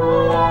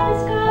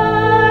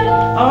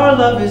 Our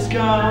love is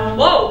God.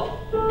 Whoa!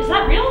 Is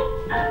that real?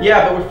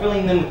 Yeah, but we're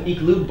filling them with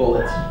Htm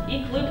bullets.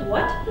 Htm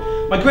what?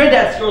 My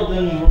granddad struggled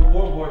them in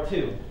World War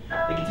II.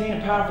 They contain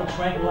a powerful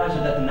tranquilizer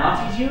that the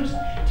Nazis used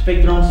to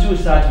fake their own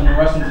suicides when the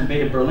Russians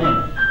invaded Berlin.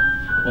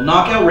 We'll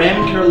knock out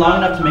Ram and Kira long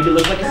enough to make it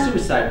look like a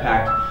suicide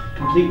pact,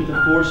 complete with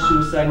a forged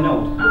suicide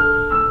note.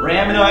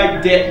 Ram and I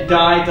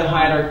died to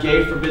hide our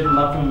gay, forbidden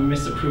love from a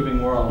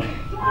misapproving world.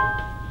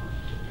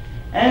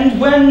 And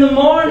when the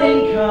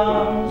morning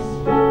comes,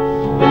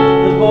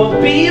 they'll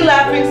both be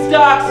laughing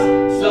stocks,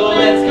 so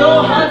let's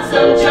go hunt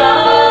some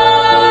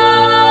jobs.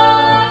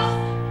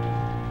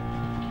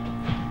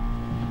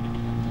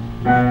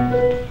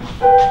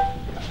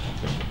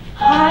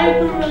 Hi,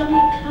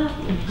 Veronica.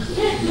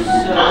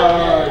 So,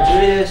 do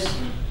we just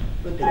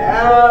whip it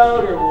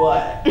out or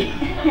what?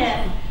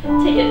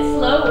 Take it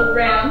slow,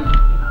 Ram.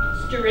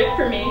 Stir it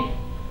for me.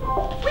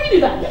 We can do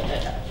that.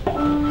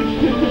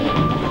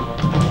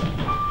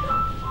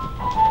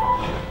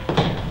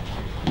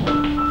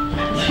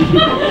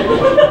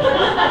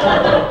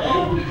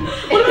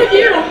 What about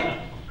you?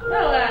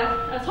 Well, I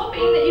was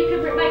hoping that you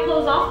could rip my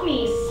clothes off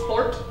me,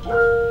 sport.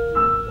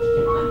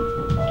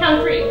 Count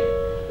of 3.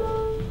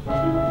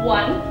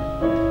 1,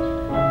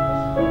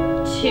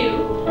 2,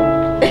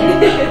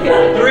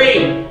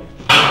 3.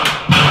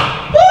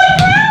 Holy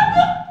crap!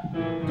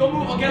 Go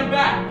move, I'll get him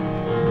back.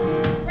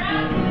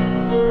 Ram!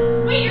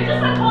 Wait, you're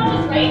just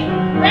unconscious, right?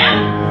 Ram!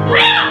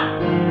 Ram!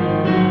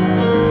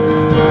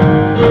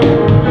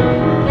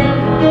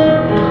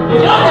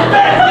 Get off the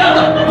fence! Get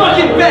off the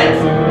fucking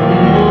fence!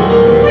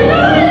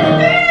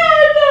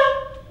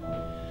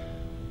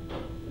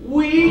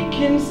 We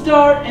can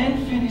start and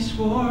finish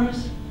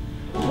wars.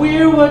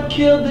 We're what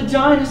killed the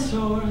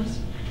dinosaurs.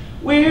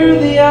 We're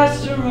the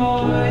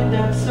asteroid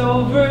that's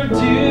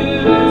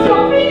overdue.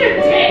 Stop being a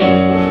dick.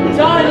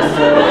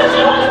 Dinosaurs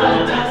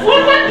What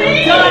does that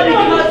mean? die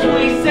because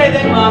we say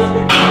they must.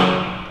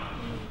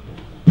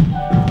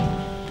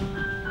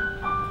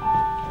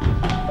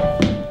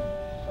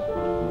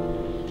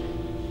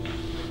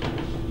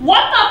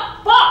 What the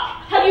fuck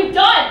have you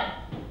done?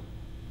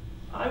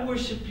 I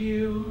worship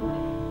you.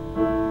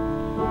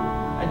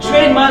 I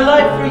trade my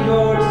life for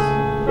yours.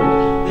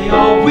 They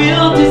all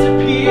will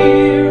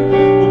disappear.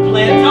 We'll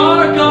plant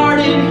our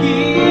garden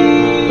here.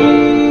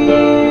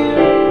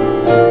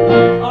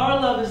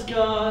 Our love is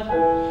God.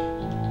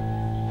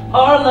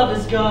 Our love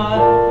is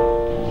God.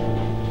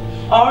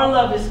 Our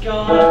love is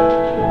God.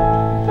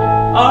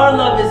 Our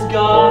love is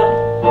God.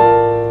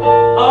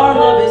 Our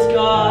love is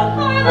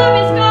God. Our love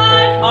is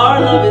God.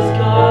 Our love is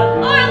God.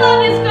 Our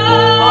love is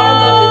God. Our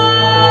love is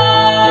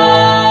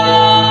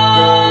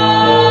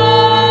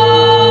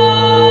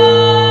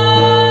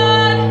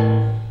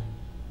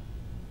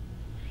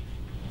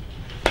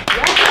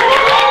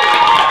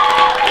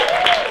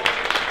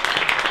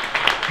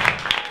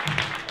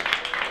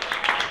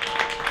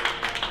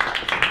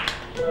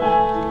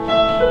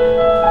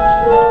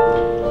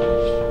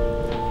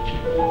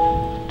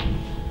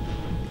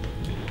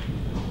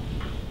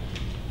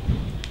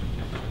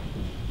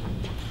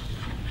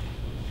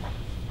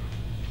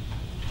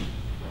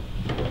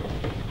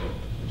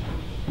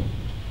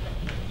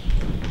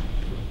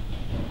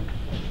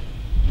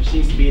There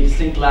seems to be a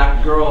distinct lack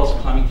of girls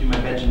climbing through my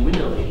bedroom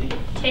window lately.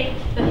 Take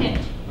the hint.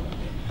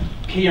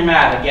 Okay, you're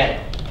mad, I get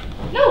it.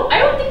 No, I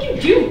don't think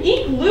you do.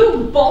 Eat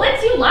lube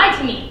bullets. You lied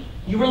to me.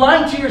 You were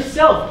lying to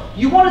yourself.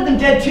 You wanted them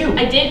dead too.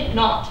 I did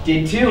not.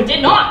 Did too? I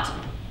did not.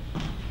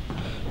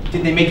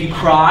 Did they make you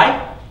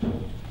cry?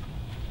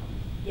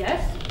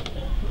 Yes?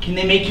 Can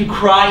they make you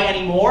cry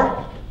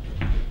anymore?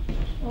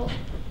 Well,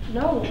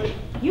 no, but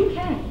you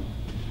can.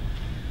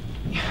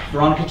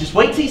 Veronica, just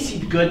wait till you see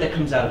the good that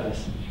comes out of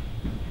this.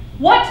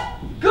 What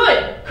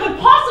good could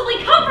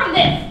possibly come from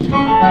this?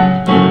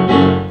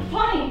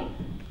 Fine.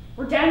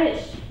 We're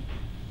damaged.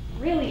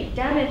 Really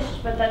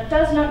damaged, but that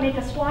does not make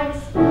us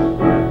wise.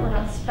 We're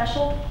not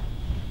special.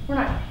 We're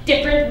not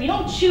different. We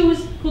don't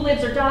choose who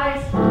lives or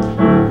dies.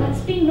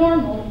 Let's be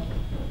normal.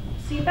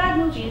 See bad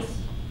movies.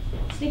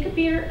 Sneak a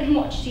beer and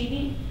watch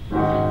TV.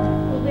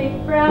 We'll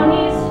bake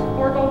brownies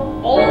or go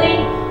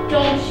bowling.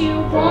 Don't you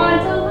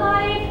want a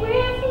life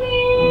with me?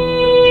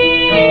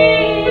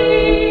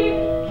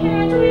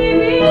 Can't we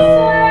be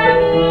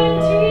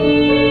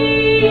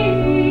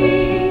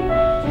 17?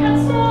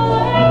 That's all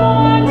I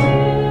want to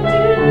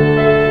do.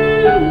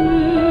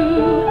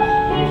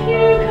 If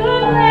you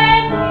could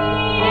let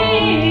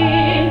me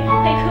in,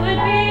 I could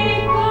be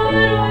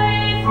good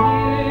with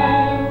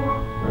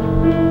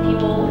you.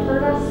 People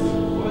hurt us.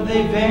 Or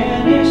they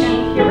vanish.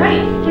 And you're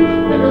right,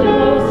 literally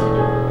close,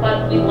 but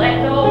we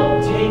let go.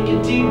 Take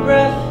a deep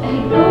breath.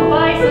 And go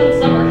buy some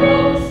summer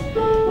clothes.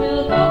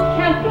 We'll go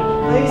camping.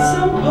 Play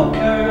some poker.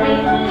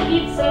 And we'll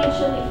eat some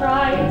chili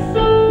fries.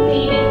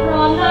 Maybe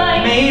prom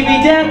night. Maybe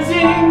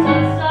dancing. So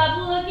stop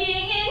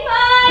looking in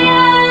my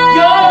eyes.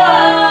 Your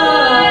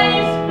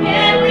eyes.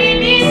 Can we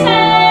be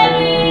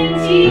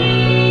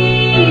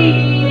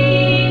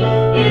 17?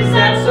 Is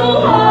that so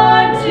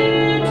hard to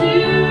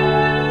do?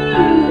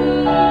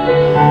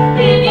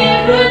 If you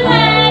could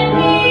let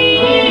me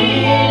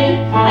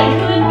in, I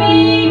could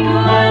be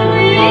good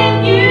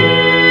with you.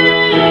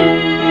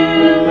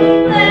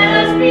 Let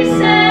us be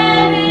 17.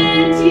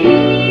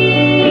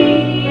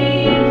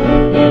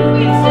 If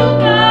we've still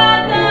got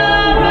the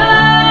right.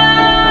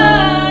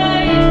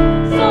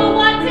 So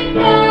what's it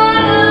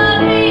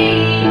gonna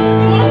be? I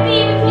wanna be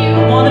with you. I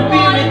wanna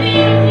be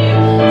with you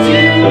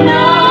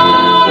tonight.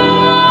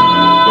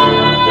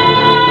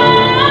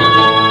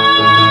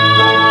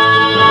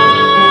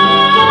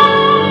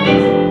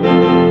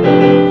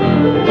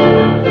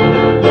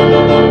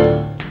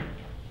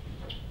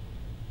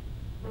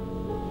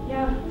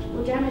 Yeah,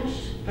 we're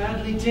damaged.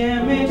 Badly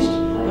damaged,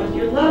 but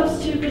your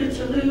love's too good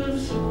to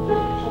lose.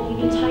 Hold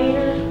me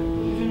tighter.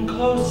 Even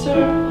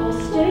closer. I'll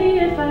stay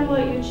if I'm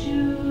what you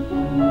choose.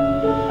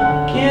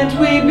 Can't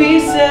we be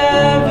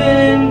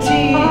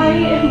 17? I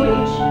am what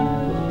you choose.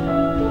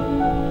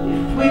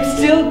 If we've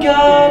still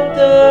got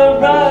the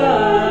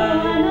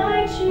right. And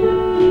I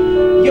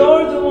choose.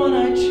 You're the one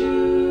I choose.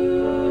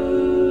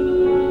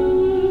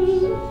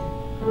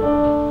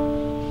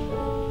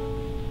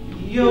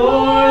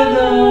 You're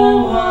the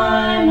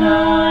one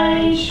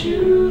I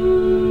choose.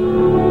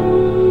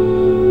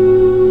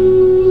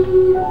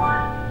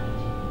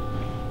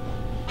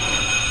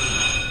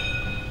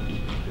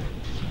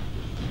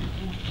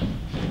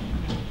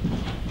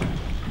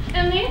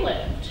 And they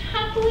lived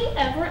happily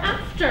ever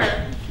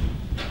after.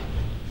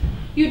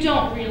 You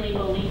don't really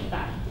believe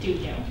that, do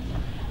you?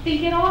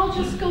 Think it all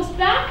just goes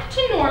back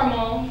to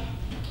normal.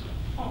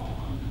 Aw,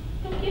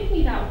 don't give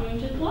me that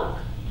wounded look.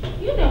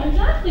 You know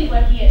exactly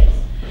what he is.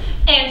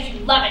 And you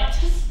love it.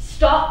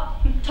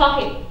 Stop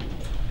talking.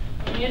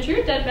 Yeah,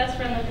 true, dead best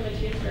friend look of it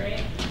too,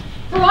 great.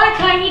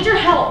 Veronica, I need your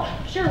help.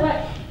 Sure,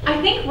 what? I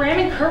think Ram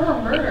and Kurt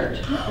were murdered.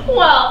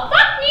 Well,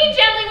 fuck me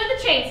gently with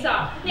a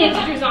chainsaw.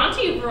 Nancy Drew's on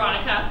to you,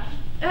 Veronica.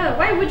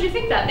 Why would you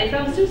think that? They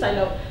found a suicide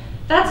note.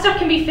 That stuff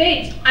can be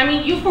faked. I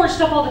mean, you forge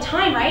stuff all the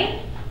time, right?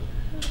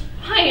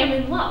 I am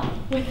in love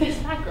with this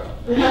fat girl.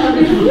 Who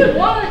would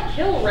want to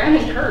kill Ram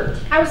and Kurt?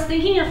 I was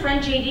thinking your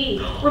friend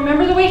JD.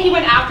 Remember the way he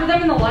went after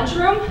them in the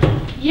lunchroom?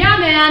 Yeah,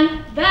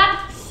 man.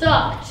 That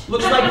sucked.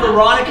 Looks like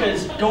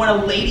Veronica's going to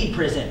lady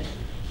prison.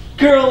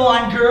 Girl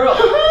on girl.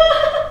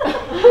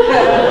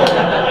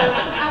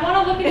 I want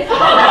to look at it.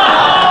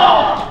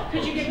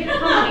 Could you give me the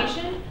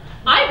combination?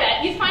 I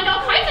bet you'd find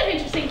all kinds of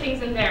interesting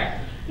things in there.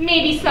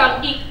 Maybe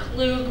some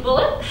klug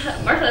bullets.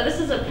 Martha, this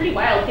is a pretty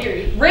wild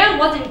theory. Ram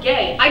wasn't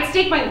gay. I'd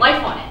stake my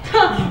life on it.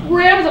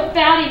 Ram's a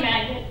fatty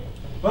magnet.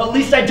 Well, at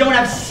least I don't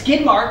have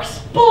skid marks.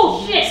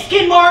 Bullshit.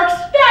 Skid marks?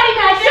 Fatty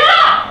magnet. Shut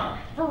up!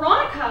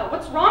 Veronica,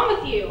 what's wrong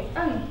with you?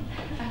 I'm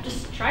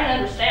just trying to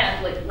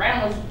understand. Like,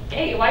 Ram was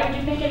gay. Why would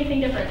you think anything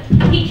different?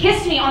 He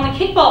kissed me on the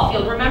kickball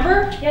field,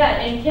 remember?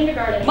 Yeah, in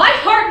kindergarten. My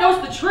heart knows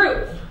the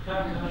truth.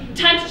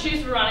 Time to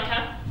choose,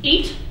 Veronica.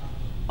 Eat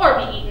or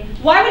be eaten.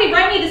 Why would he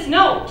write me this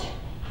note?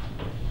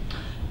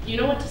 You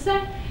know what to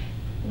say?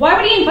 Why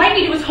would he invite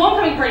me to his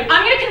homecoming party?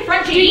 I'm gonna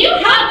confront you. Do you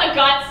have the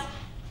guts?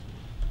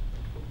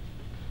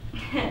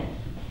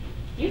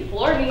 You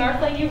floored me,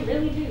 Martha. You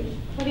really do.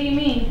 What do you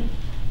mean?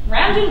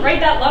 Ram didn't write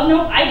that love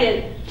note. I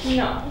did.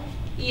 No.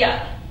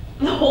 Yeah.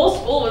 The whole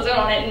school was in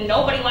on it, and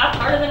nobody laughed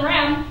harder than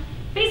Ram.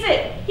 Face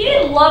it, he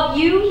didn't love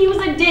you. He was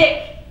a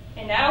dick.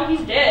 And now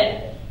he's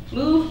dead.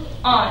 Move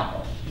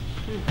on.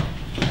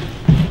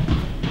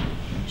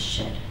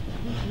 Shit.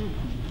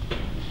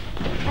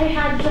 I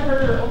had to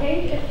hurt her,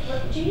 okay? If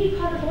JD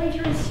caught her going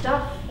through his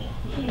stuff,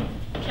 he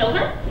killed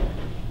her?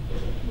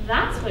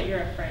 That's what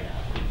you're afraid of.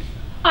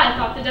 I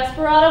thought the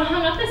desperado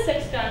hung up his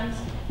 6 guns.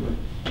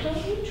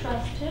 Don't you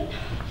trust him?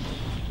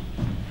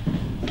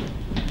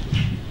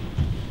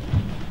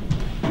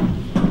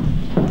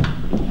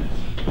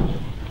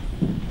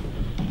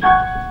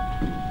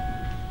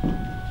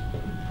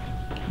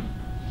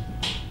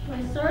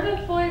 My sort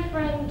of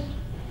boyfriend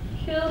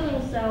killed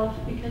himself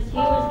because he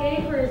was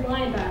gay for his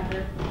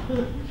linebacker.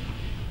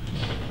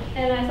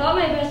 And I thought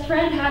my best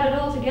friend had it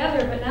all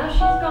together, but now she's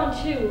gone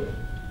too.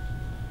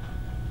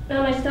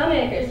 Now my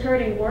stomach is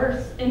hurting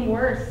worse and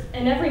worse,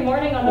 and every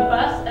morning on the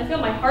bus, I feel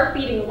my heart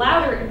beating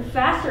louder and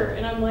faster,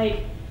 and I'm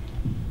like,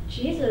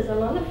 Jesus,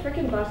 I'm on the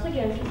frickin' bus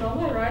again because all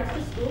my rides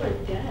to school are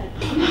dead.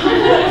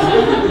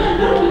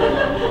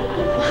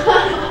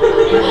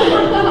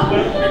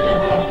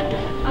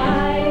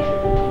 I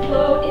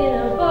float in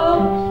a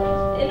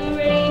boat in a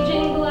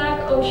raging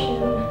black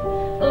ocean,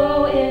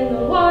 low in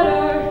the water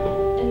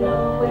and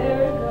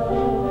nowhere to go.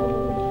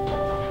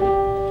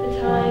 The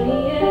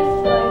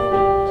tiniest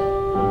lifeboat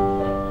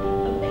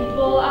of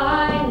people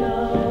I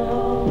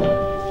know,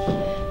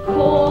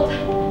 cold,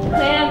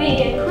 clammy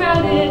and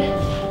crowded.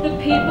 The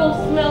people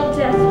smell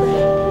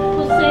desperate,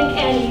 will sink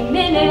any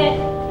minute,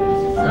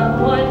 so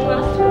someone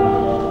must go.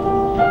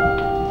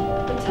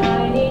 The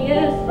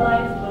tiniest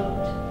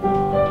lifeboat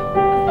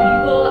of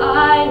people I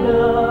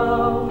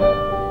know.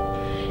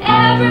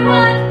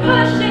 Everyone's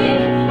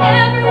pushing,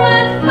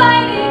 everyone's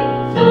fighting,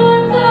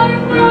 storms are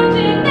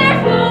approaching,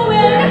 there's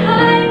nowhere to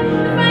hide.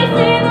 If I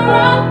say the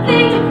wrong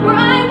thing or I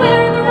wear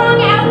the wrong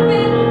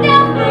outfit,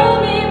 they'll throw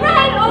me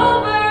right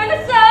over the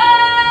side.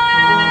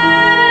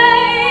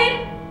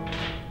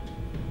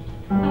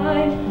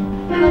 I'm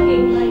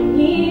hugging my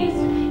knees,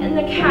 and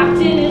the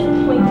captain is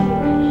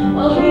pointing.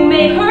 Well, who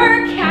made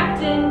her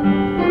captain?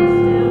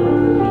 Still,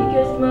 the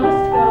weakest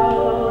must go.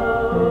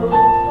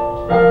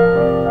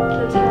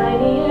 The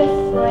tiniest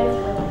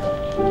lifeboat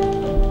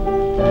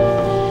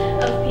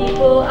of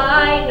people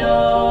I know.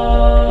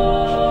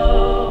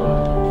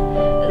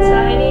 The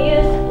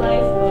tiniest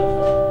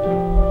lifeboat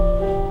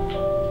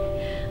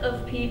of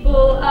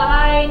people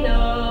I know.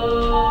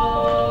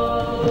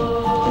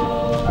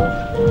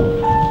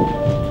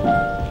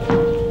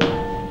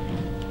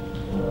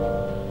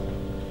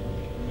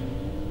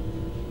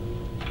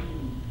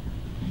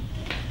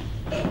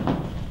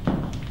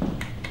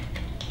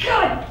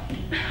 God!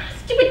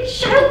 Stupid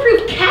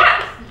childproof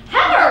caps!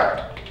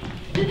 Heather!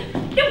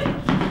 No.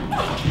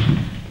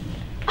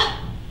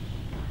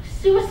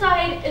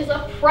 Suicide is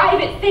a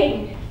private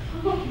thing.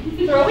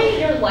 Throwing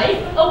your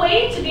life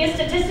away to be a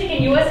statistic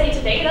in USA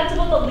Today, that's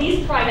about the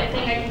least private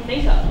thing I can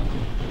think of.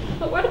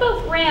 But what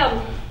about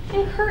Graham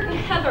and Kurt and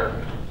Heather?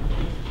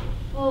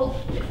 Well,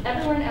 if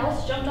everyone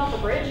else jumped off a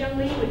bridge, young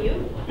lady, would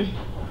you?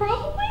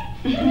 Probably.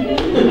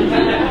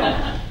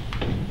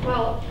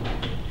 Well,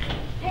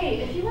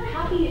 hey, if you were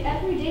happy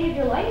every day of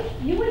your life,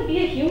 you wouldn't be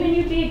a human,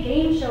 you'd be a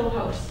game show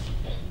host.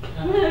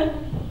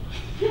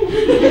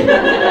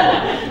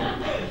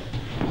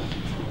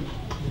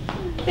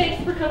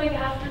 Thanks for coming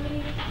after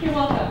me. You're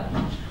welcome.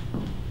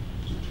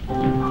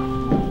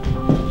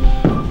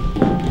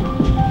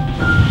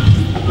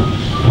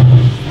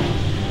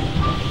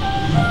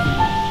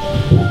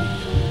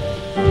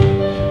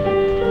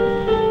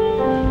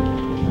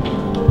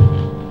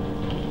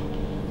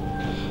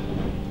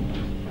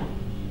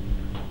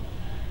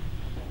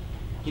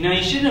 You know,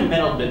 you shouldn't have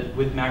meddled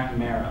with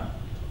McNamara.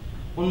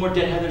 One more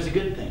dead Heather's a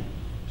good thing.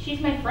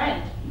 She's my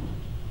friend.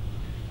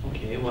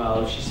 Okay,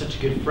 well, if she's such a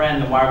good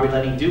friend, then why are we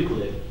letting Duke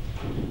live?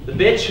 The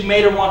bitch who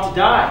made her want to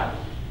die.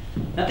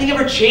 Nothing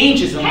ever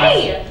changes unless...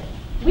 Hey!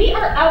 We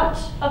are out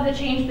of the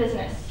change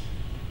business.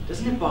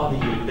 Doesn't it bother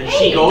you that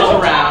Hey, she goes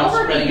don't around talk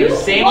over me. spreading You the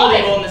same old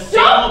promised. evil in the same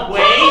old Don't talk over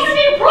ways?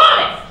 me, you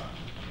promised!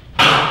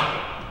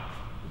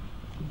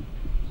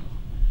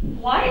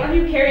 Why are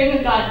you carrying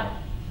a gun?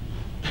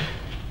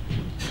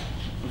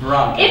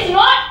 Veronica. It's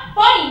not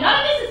funny. None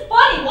of this is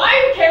funny. Why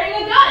are you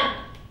carrying a gun?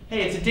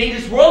 Hey, it's a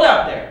dangerous world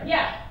out there.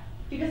 Yeah,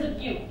 because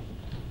of you.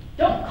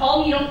 Don't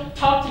call me, don't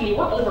talk to me.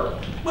 We're over.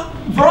 What?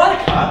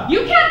 Veronica!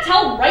 You can't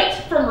tell right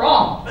from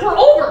wrong. We're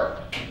over.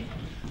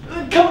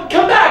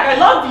 Come back, I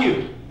love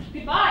you!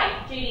 Goodbye,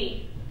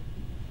 JD.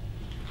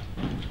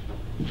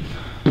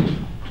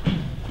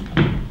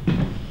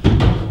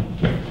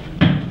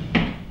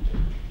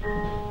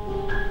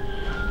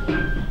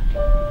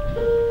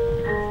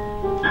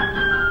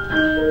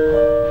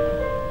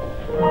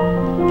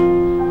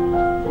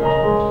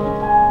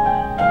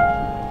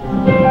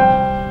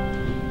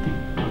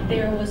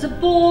 There was a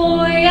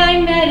boy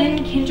I met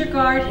in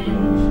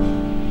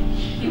kindergarten.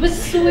 He was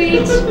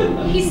sweet,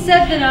 he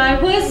said that I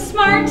was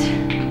smart.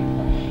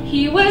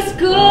 He was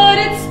good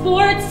at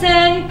sports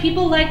and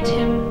people liked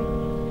him.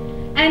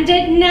 And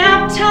at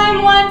nap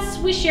time once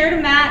we shared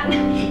a mat.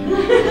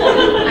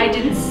 I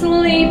didn't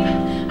sleep,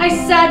 I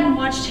sat and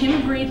watched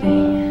him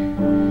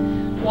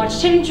breathing.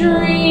 Watched him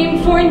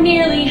dream for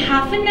nearly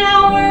half an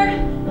hour.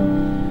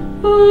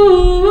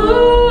 Ooh.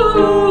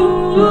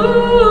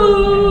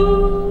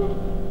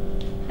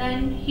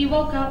 Then he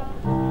woke up.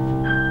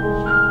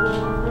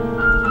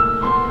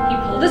 He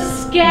pulled a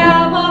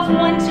scab off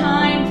one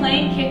time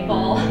playing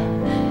kickball.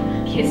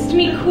 Kissed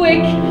me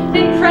quick,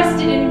 then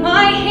pressed it in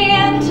my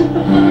hand.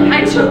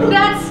 I took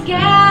that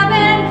scab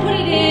and put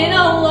it in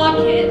a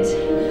locket.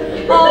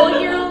 All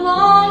year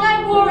long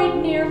I wore it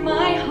near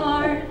my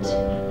heart.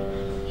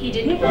 He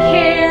didn't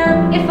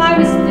care if I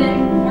was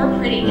thin or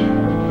pretty,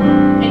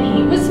 and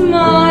he was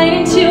mine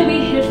until we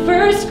hit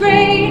first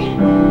grade.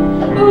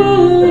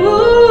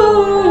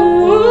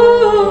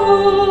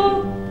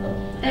 Ooh.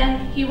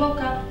 Then he woke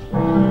up.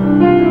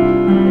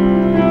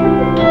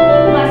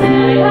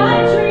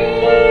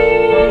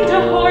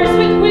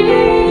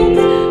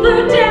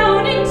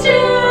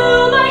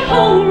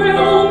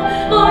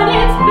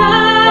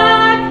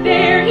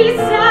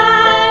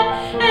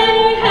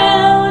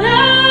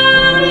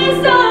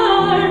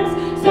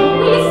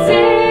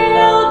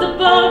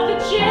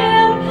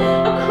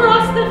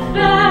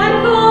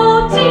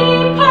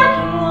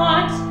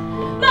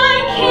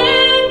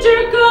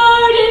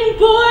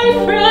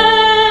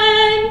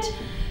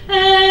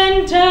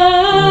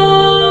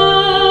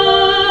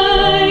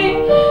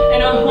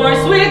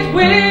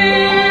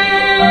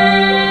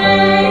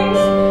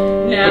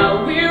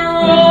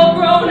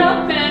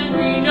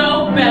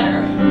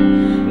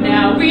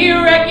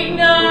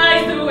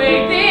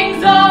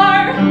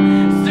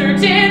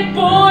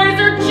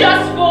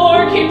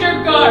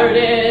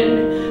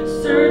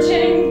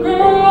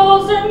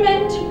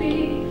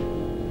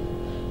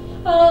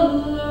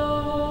 alone.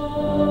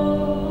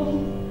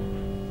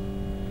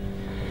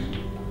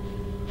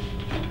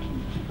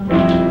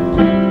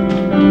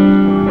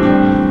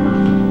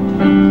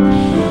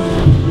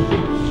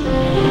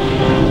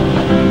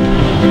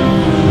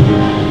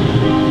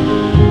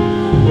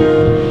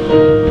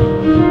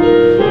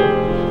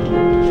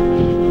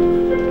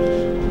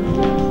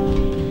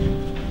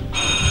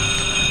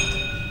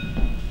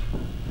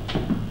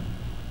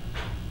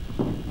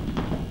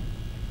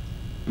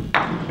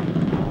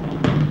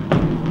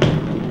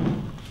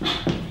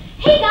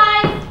 Hey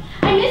guys!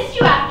 I missed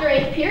you after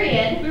 8th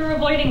period. We were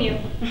avoiding you.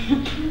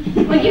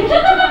 What you did to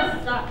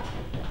us sucked.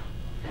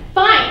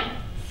 Fine.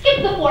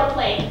 Skip the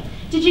foreplay.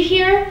 Did you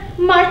hear?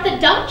 Martha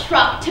Dump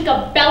Truck took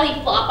a belly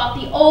flop off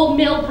the old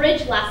mill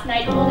bridge last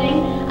night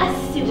holding a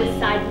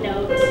suicide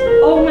note.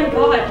 Oh my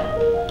god.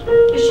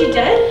 Is she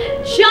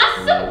dead?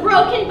 Just some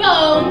broken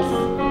bones.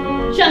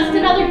 Just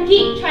another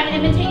geek trying to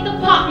imitate the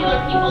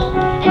popular people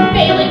and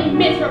failing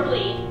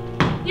miserably.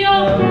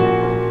 Yo,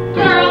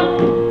 girl,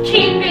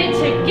 keep it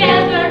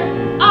together.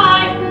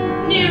 I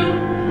knew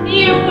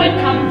you would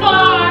come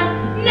far.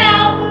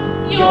 Now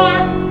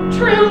you're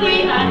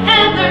truly a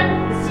heather.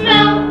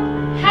 Smell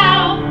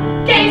how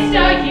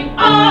gangsta you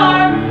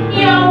are.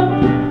 Yo,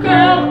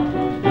 girl,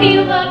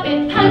 feel a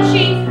bit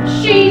punchy.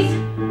 She's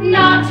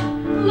not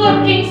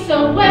looking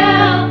so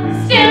well.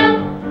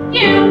 Still,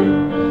 you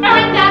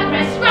earned that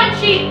rest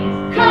scrunchy.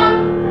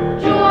 Come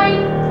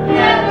join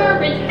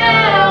Heather in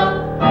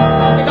hell.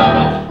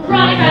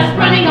 Veronica's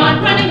running on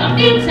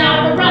fumes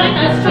now.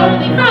 Veronica's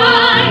totally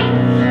fried.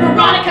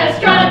 Veronica's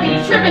gotta be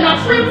tripping on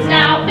shrooms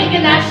now,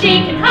 thinking that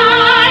she can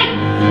hide.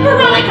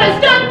 Veronica's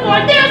done for,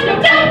 there's no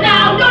doubt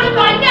now.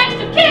 Notified next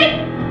of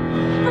kin.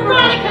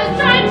 Veronica's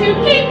trying to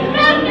keep him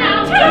out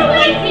now. Too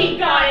late, he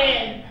got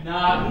in.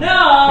 Knock,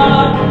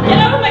 knock. Get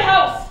out of my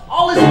house!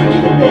 All is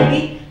forgiven,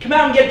 baby. Come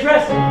out and get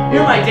dressed.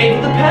 You're my date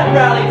to the pep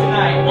rally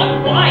tonight.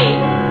 What? Why?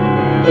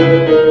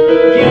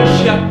 You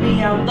chucked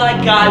me out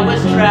like I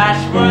was trash.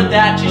 For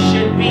that you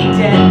should be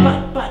dead.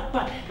 But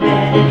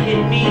then it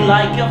hit me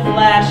like a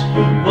flash.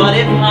 What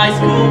if high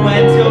school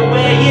went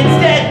away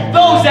instead?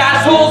 Those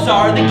assholes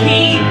are the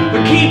key.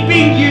 We're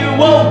keeping you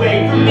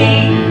away from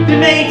me. They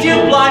made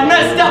you blind,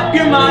 messed up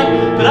your mind,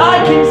 but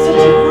I can set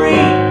you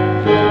free.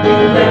 You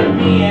left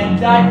me and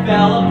I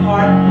fell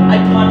apart. I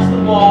punched the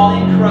wall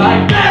and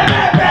cried. Bam,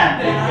 bam, bam.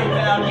 Then I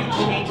found you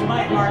changed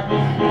my heart.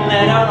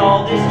 Let out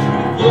all this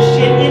truthful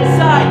shit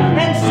inside.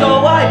 And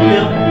so I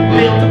built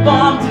a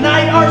bomb.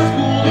 Tonight our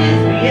school is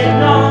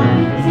Vietnam.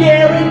 It's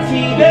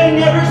guaranteed they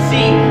never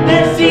see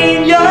their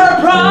senior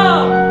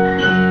prom.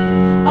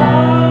 I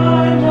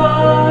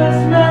was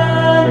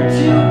meant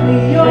to be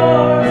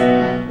yours.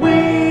 We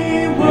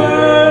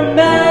were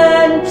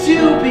meant to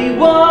be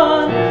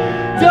one.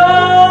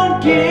 Don't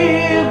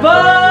give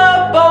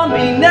up on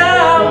me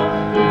now.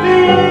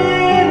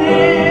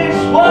 Finish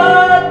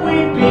what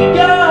we've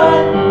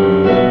begun.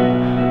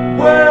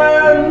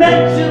 We're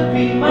meant to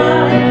be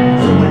mine.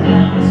 So when the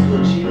high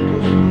school gym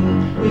goes boom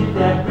with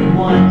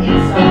everyone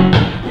inside,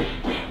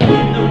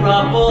 in the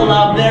rubble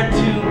of their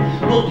tomb,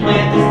 we'll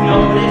plant this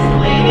note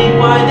explaining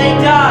why they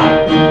died.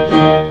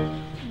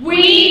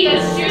 We, the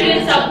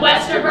students of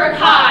Westerberg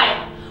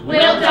High,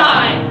 will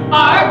die.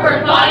 Our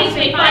burnt bodies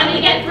may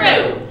finally get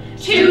through.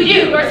 To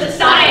you, where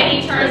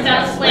society turns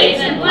out slaves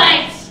and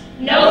blanks.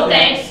 No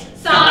thanks.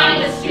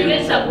 Signed, the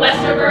students of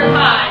Westerberg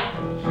High.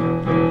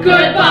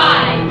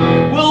 Goodbye.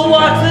 We'll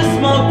watch the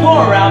smoke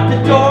pour out the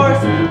doors.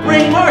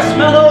 Bring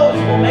marshmallows,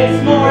 we'll make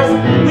s'mores.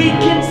 We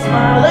can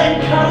smile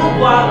and cuddle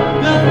while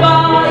the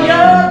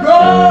fire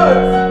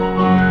roars.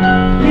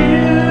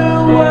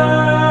 You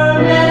were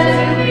meant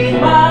to be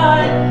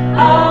mine. I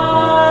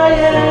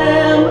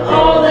am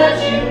all that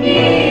you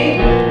need.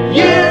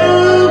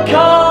 You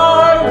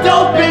carved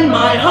open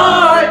my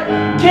heart.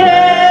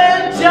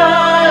 Can't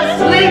just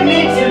leave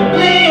me to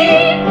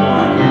bleed.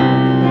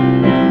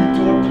 Open the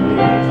door,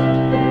 please.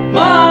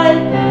 Mine.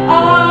 I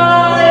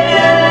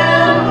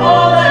am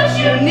all that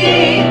you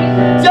need.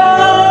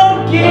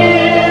 Don't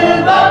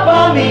give up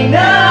on me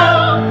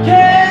now.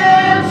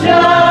 Can't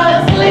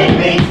just leave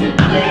me to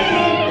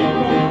bleed.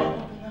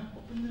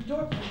 Open the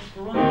door, please,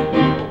 Veronica.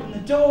 Open the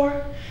door.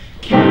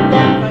 Can we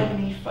not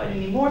fight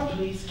anymore,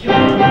 please? Can we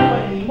not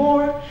fight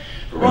anymore?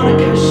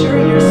 Veronica, sure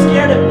you're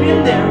scared. I've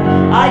been there.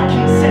 I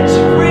can set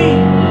you free.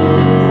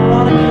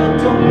 Veronica,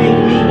 don't make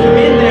me come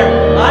in there.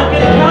 I'm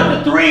gonna count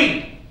to 3.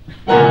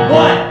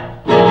 1,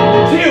 2,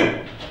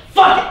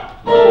 fuck it!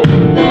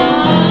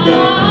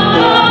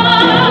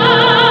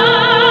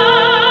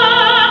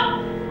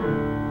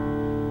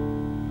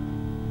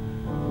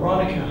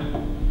 Veronica.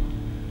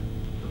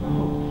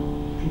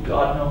 Oh,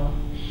 God, no.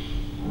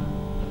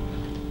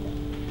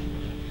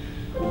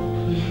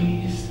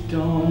 Please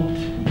don't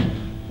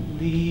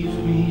leave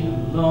me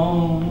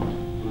alone.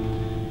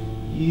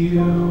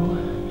 You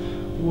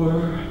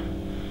were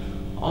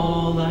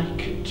all I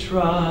could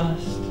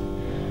trust.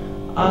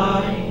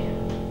 I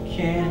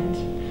can't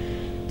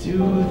do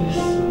this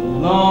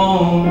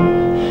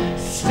alone.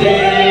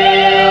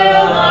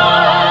 Still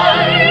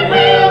I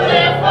will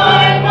if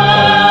I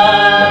must.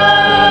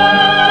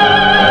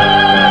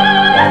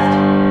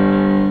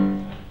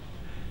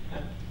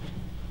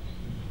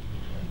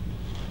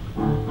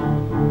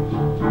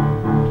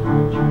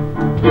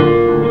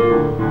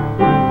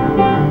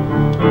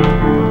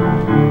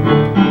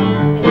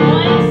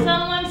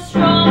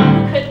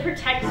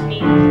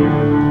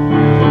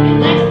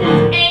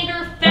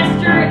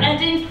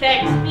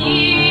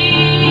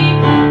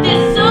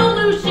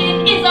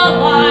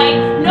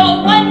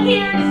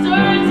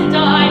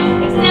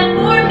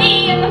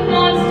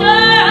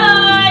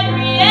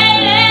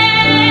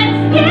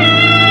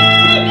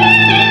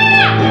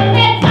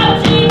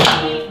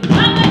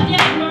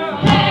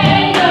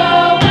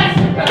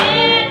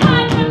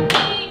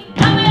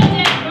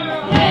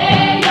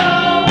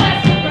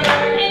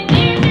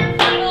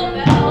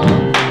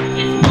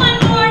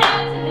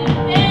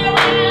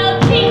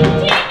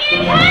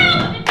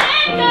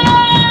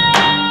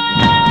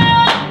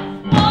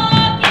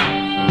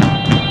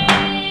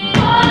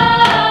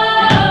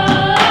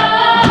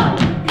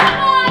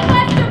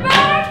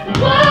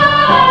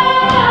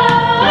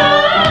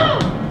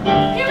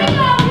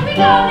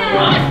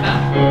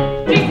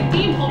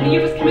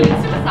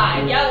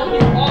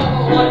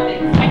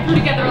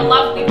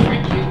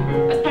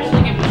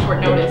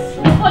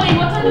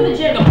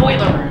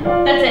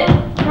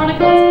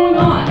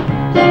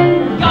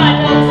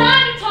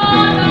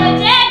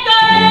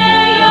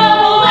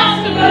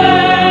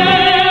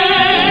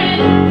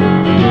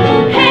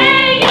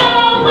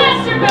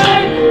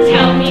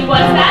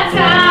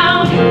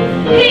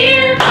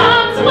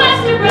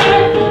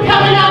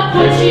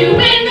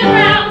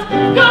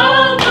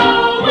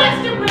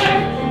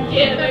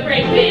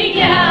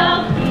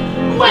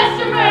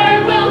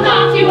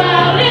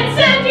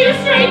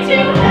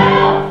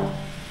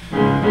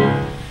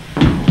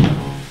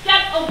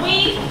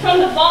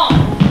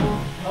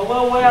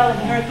 well, and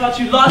here I thought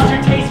you lost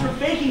your taste for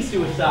faking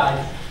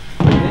suicides.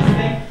 This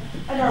thing,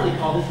 I'd hardly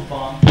call this a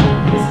bomb.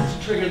 This is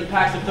to trigger the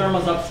packs of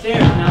thermals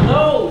upstairs. Now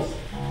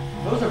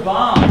those are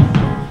bombs.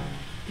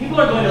 People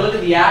are going to look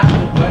at the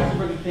actions of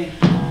Westerberg and think,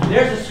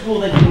 there's a school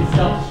that didn't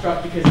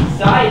self-destruct because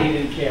society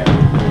didn't care,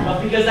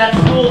 but because that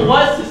school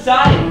was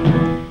society.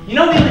 You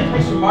know the only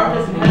place where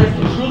Martha's and Heathers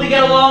can truly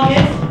get along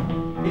is?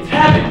 It's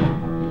heaven.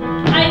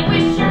 I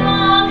wish your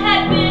mom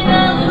had been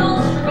a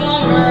little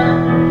stronger.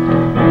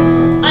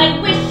 I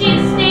wish she'd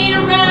stayed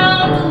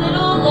around a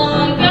little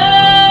longer.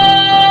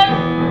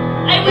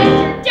 I wish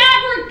your dad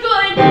were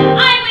good.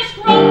 I wish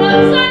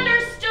grown-ups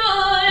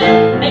understood.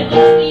 I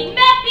wish we'd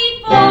met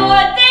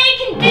before they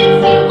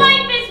convinced you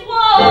life is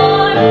war.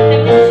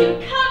 I wish you'd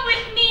come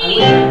with me. I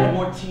wish I had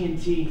more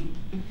TNT.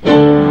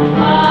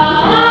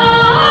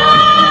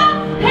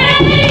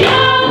 Hey, yo,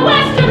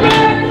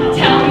 Westerberg,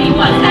 tell me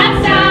what's that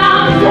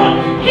sound?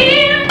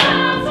 Here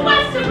comes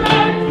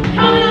Westerberg,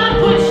 coming to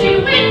put you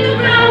in the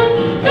ground.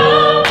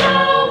 Go,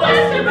 go,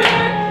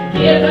 Westerberg,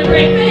 give a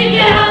great big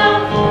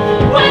yell.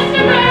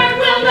 Westerberg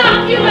will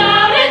knock you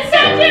out and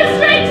send you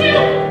straight to...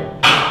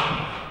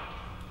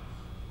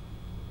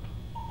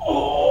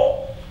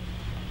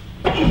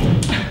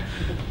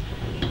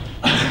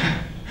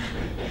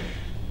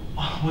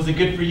 Was it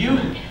good for you?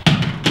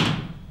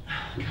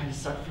 Kind of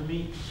sucked for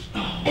me.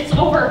 It's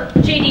over.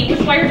 JD,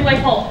 which wire do I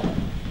pull?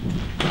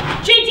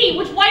 JD,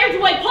 which wire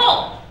do I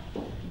pull?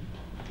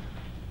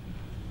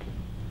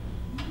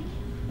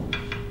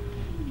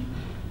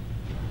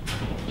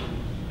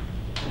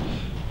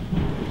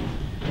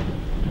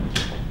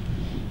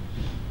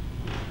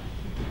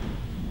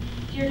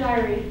 Dear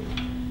Diary,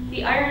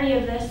 the irony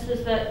of this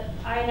is that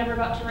I never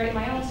got to write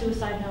my own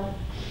suicide note.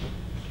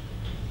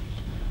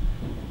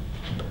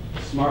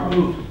 Smart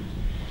move.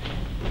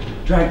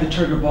 Drag the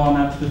trigger bomb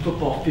out to the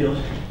football field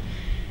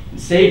and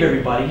save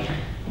everybody,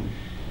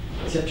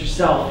 except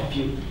yourself if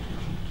you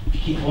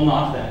keep holding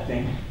on to that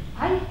thing.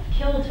 I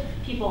killed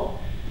people.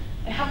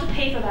 I have to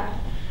pay for that.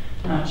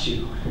 Not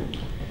you.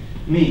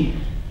 Me.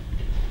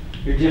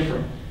 You're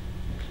different.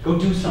 Go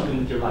do something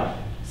with your life.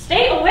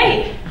 Stay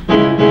away!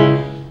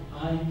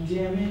 I'm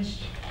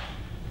damaged,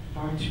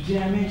 far too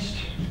damaged,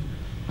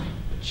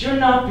 but you're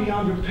not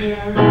beyond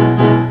repair.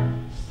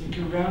 Stick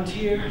around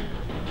here,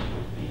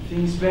 make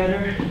things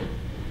better,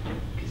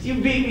 'cause you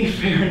beat me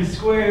fair and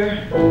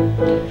square.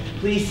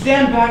 Please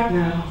stand back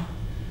now,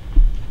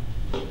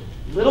 a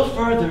little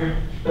further.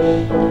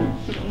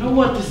 Don't know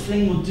what this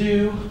thing will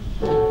do.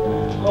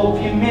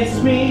 Hope you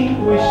miss me,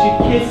 wish you'd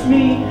kiss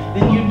me,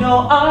 then you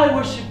know I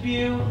worship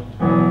you.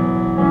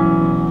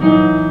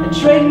 I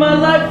trade my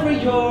life for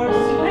yours.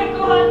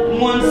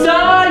 Once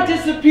I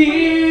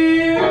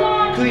disappear,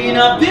 clean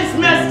up this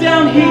mess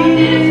down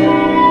here.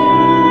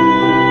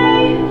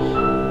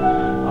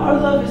 Our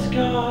love is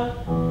God.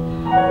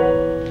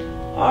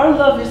 Our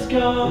love is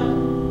God.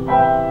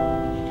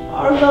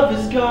 Our love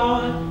is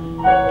God.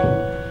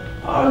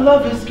 Our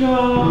love is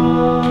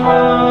God.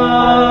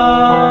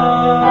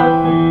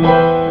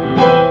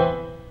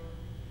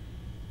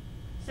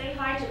 Say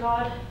hi to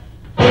God.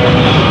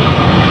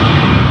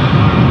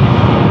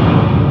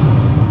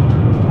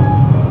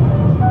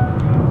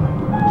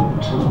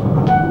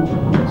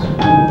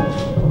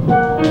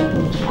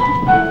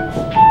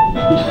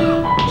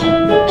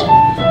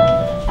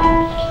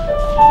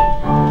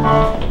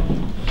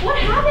 What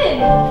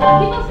happened?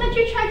 People said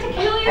you tried to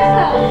kill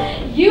yourself.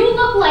 You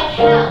look like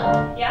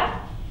hell. Yeah?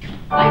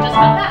 I just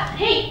got back.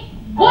 Hey,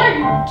 what are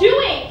you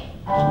doing?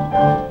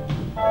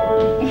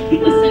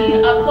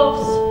 Listen up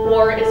close,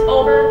 war is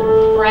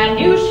over, brand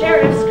new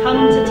sheriffs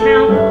come to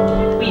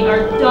town. We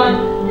are done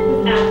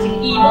with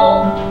acting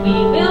evil, we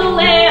will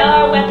lay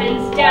our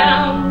weapons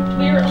down.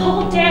 We're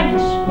all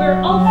damaged,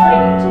 we're all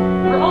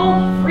frightened, we're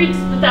all freaks,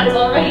 but that's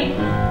alright.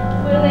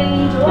 We'll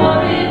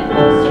endure it,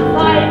 we'll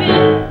survive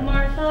it.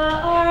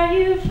 Martha, are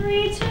you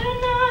free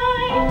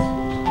tonight?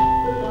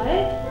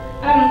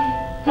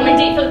 What? My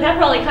date for the pep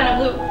rally kind of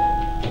blew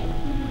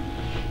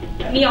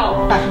me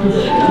all.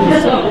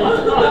 So,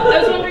 I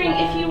was wondering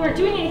if you were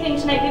doing anything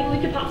tonight, maybe we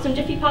could pop some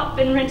Jiffy Pop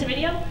and rent a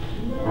video?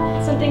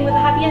 Something with a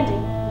happy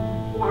ending.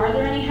 Are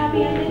there any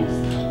happy endings?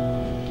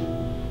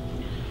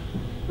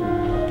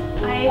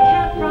 I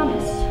can't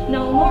promise.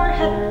 No more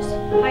Heathers.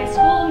 High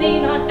school may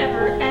not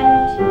ever